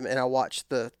find him, and I watched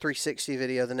the 360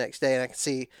 video the next day, and I could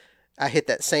see I hit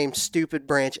that same stupid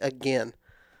branch again,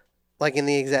 like in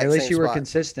the exact same spot. At least you were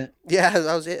consistent. Yeah,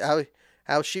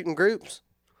 I was shooting groups,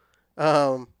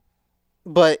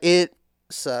 but it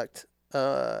sucked.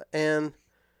 And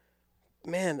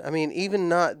man, I mean, even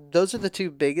not those are the two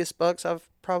biggest bucks I've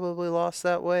probably lost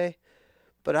that way,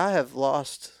 but I have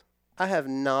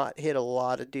not hit a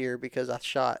lot of deer because I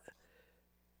shot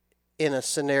in a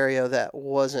scenario that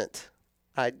wasn't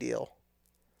ideal.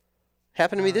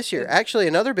 Happened to me this year. Actually,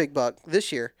 another big buck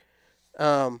this year,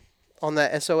 on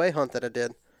that SOA hunt that I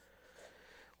did,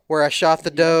 where I shot the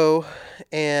doe,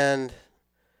 and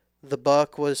the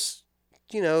buck was,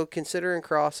 considering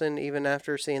crossing even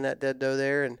after seeing that dead doe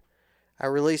there, and I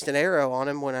released an arrow on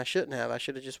him when I shouldn't have. I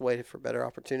should have just waited for better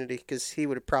opportunity because he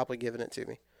would have probably given it to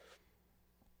me.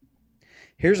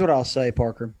 Here's what I'll say,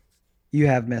 Parker. You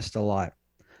have missed a lot.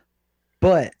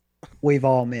 But we've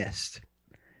all missed.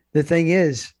 The thing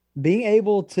is, being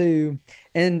able to,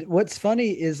 and what's funny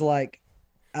is like,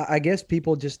 I guess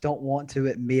people just don't want to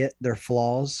admit their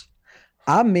flaws.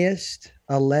 I missed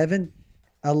 11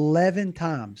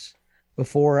 times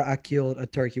before I killed a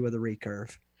turkey with a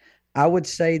recurve. I would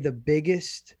say the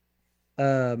biggest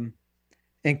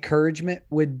encouragement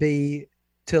would be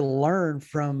to learn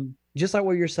from, just like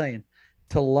what you're saying,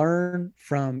 to learn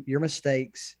from your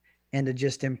mistakes and to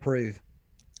just improve.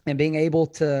 And being able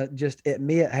to just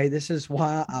admit, hey, this is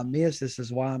why I missed. This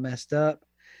is why I messed up.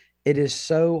 It is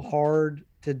so hard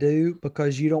to do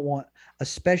because you don't want,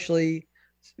 especially,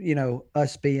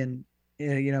 us being,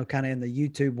 kind of in the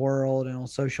YouTube world and on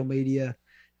social media,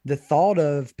 the thought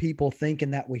of people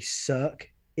thinking that we suck,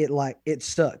 it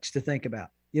sucks to think about.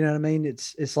 You know what I mean?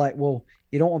 It's like, well,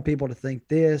 you don't want people to think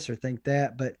this or think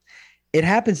that, but it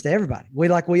happens to everybody.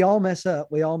 We all mess up.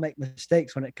 We all make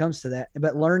mistakes when it comes to that.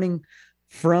 But learning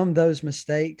from those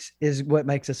mistakes is what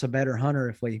makes us a better hunter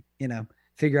if we,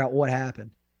 figure out what happened.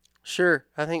 Sure.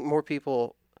 I think more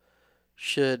people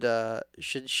should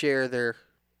share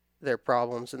their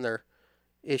problems and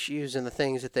issues and the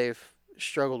things that they've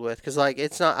struggled with. Because like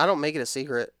I don't make it a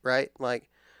secret, right? Like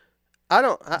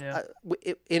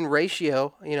in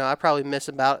ratio, I probably miss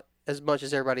about as much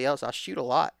as everybody else. I shoot a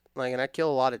lot, and I kill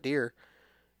a lot of deer.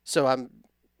 So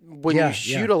when you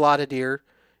shoot a lot of deer,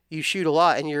 you shoot a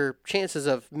lot, and your chances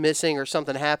of missing or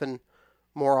something happen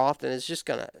more often is just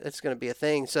it's gonna be a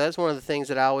thing. So that's one of the things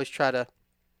that I always try to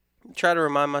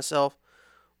remind myself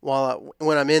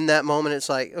when I'm in that moment. It's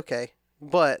like, okay,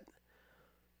 but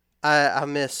I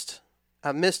missed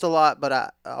a lot,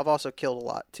 but I've also killed a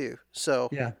lot too. So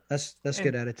yeah, that's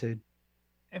good attitude.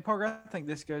 And Parker, I think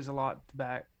this goes a lot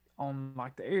back on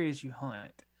like the areas you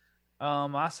hunt.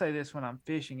 I say this when I'm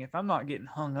fishing: if I'm not getting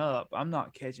hung up, I'm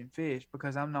not catching fish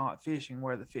because I'm not fishing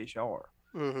where the fish are.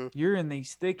 Mm-hmm. You're in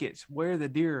these thickets where the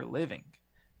deer are living,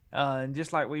 and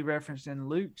just like we referenced in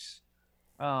Luke's,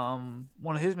 one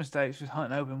of his mistakes was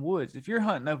hunting open woods. If you're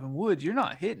hunting open woods, you're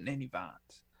not hitting any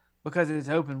vines because it's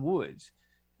open woods.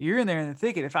 You're in there in the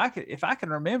thicket. If I can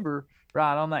remember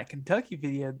right on that Kentucky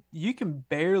video, you can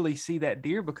barely see that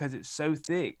deer because it's so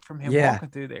thick from him walking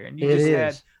through there, and you just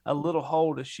had a little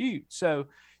hole to shoot. So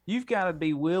you've got to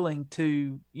be willing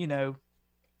to,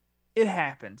 it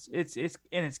happens. It's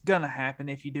gonna happen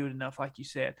if you do it enough, like you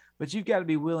said. But you've got to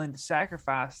be willing to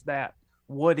sacrifice that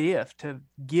what if to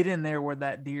get in there where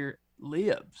that deer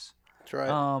lives. That's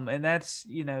right. And that's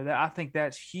I think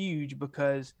that's huge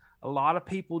because a lot of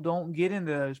people don't get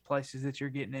into those places that you're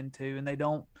getting into, and they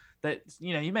don't. That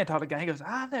you may talk to a guy. He goes,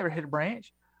 "I've never hit a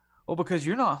branch." Well, because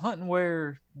you're not hunting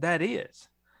where that is,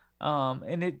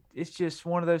 and it's just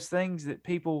one of those things that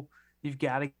you've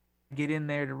got to get in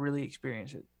there to really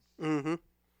experience it. Mm-hmm. Man,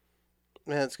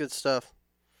 that's good stuff.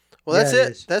 Well, that's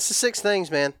it. That's the 6 things,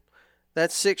 man.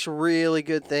 That's 6 really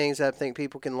good things I think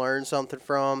people can learn something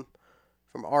from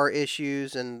our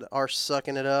issues and our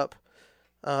sucking it up.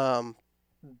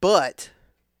 But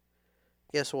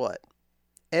guess what?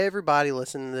 Everybody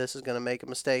listening to this is going to make a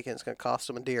mistake, and it's going to cost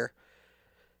them a deer.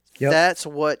 Yep. That's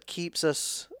what keeps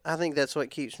us. I think that's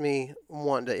what keeps me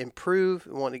wanting to improve,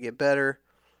 wanting to get better,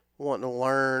 wanting to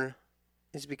learn,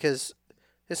 is because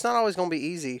it's not always going to be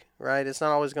easy, right? It's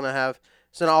not always going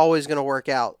to work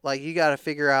out. Like, you got to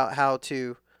figure out how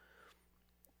to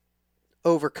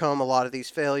overcome a lot of these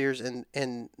failures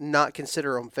and not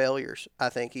consider them failures. I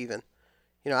think even,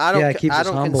 I don't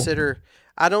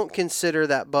consider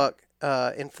that buck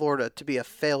in Florida to be a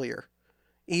failure,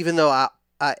 even though I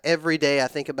every day I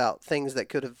think about things that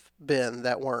could have been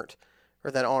that weren't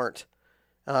or that aren't.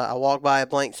 I walk by a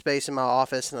blank space in my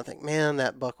office and I think, man,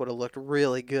 that buck would have looked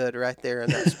really good right there in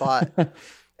that spot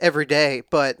every day.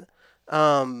 But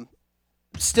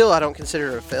still, I don't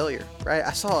consider it a failure, right?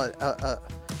 I saw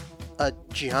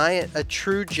a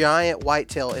true giant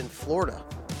whitetail in Florida.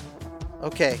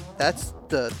 Okay, that's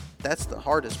the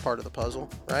hardest part of the puzzle,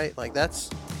 right? Like that's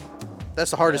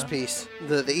the hardest piece.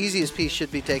 The easiest piece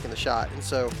should be taking the shot. And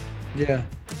so,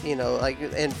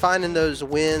 and finding those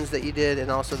wins that you did,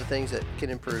 and also the things that can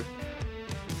improve.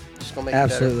 Just gonna make it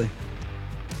better.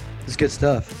 It's good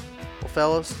stuff. Well,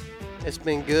 fellas, it's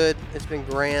been good. It's been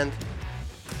grand,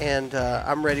 and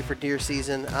I'm ready for deer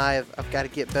season. I've got to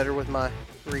get better with my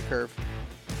recurve.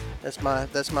 That's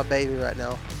my baby right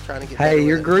now. I'm trying to get. Hey,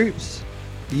 your groups.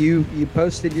 You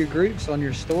posted your groups on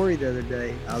your story the other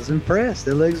day. I was impressed.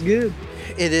 It looks good.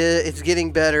 It is. It's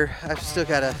getting better.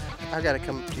 I've gotta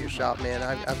come to your shop, man.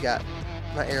 I've got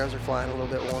my arrows are flying a little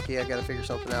bit wonky. I gotta figure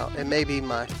something out. And maybe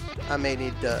I may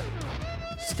need to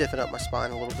stiffen up my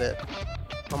spine a little bit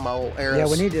on my old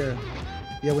arrows.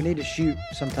 Yeah, we need to shoot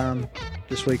sometime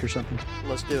this week or something.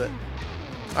 Let's do it.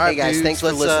 All right, guys. Thanks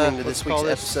for listening to this week's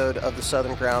episode of the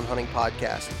Southern Ground Hunting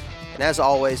Podcast. And as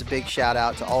always, a big shout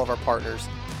out to all of our partners.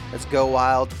 Let's Go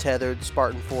Wild, Tethered,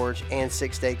 Spartan Forge, and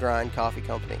 6 Day Grind Coffee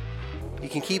Company. You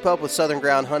can keep up with Southern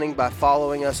Ground Hunting by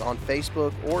following us on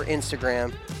Facebook or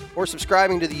Instagram, or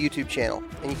subscribing to the YouTube channel.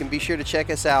 And you can be sure to check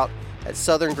us out at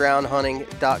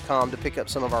southerngroundhunting.com to pick up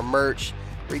some of our merch,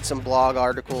 read some blog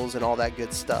articles, and all that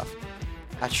good stuff.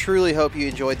 I truly hope you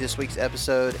enjoyed this week's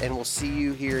episode, and we'll see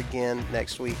you here again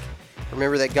next week.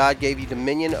 Remember that God gave you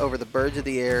dominion over the birds of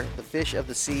the air, the fish of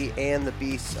the sea, and the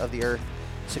beasts of the earth.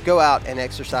 So go out and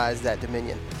exercise that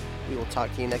dominion. We will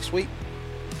talk to you next week.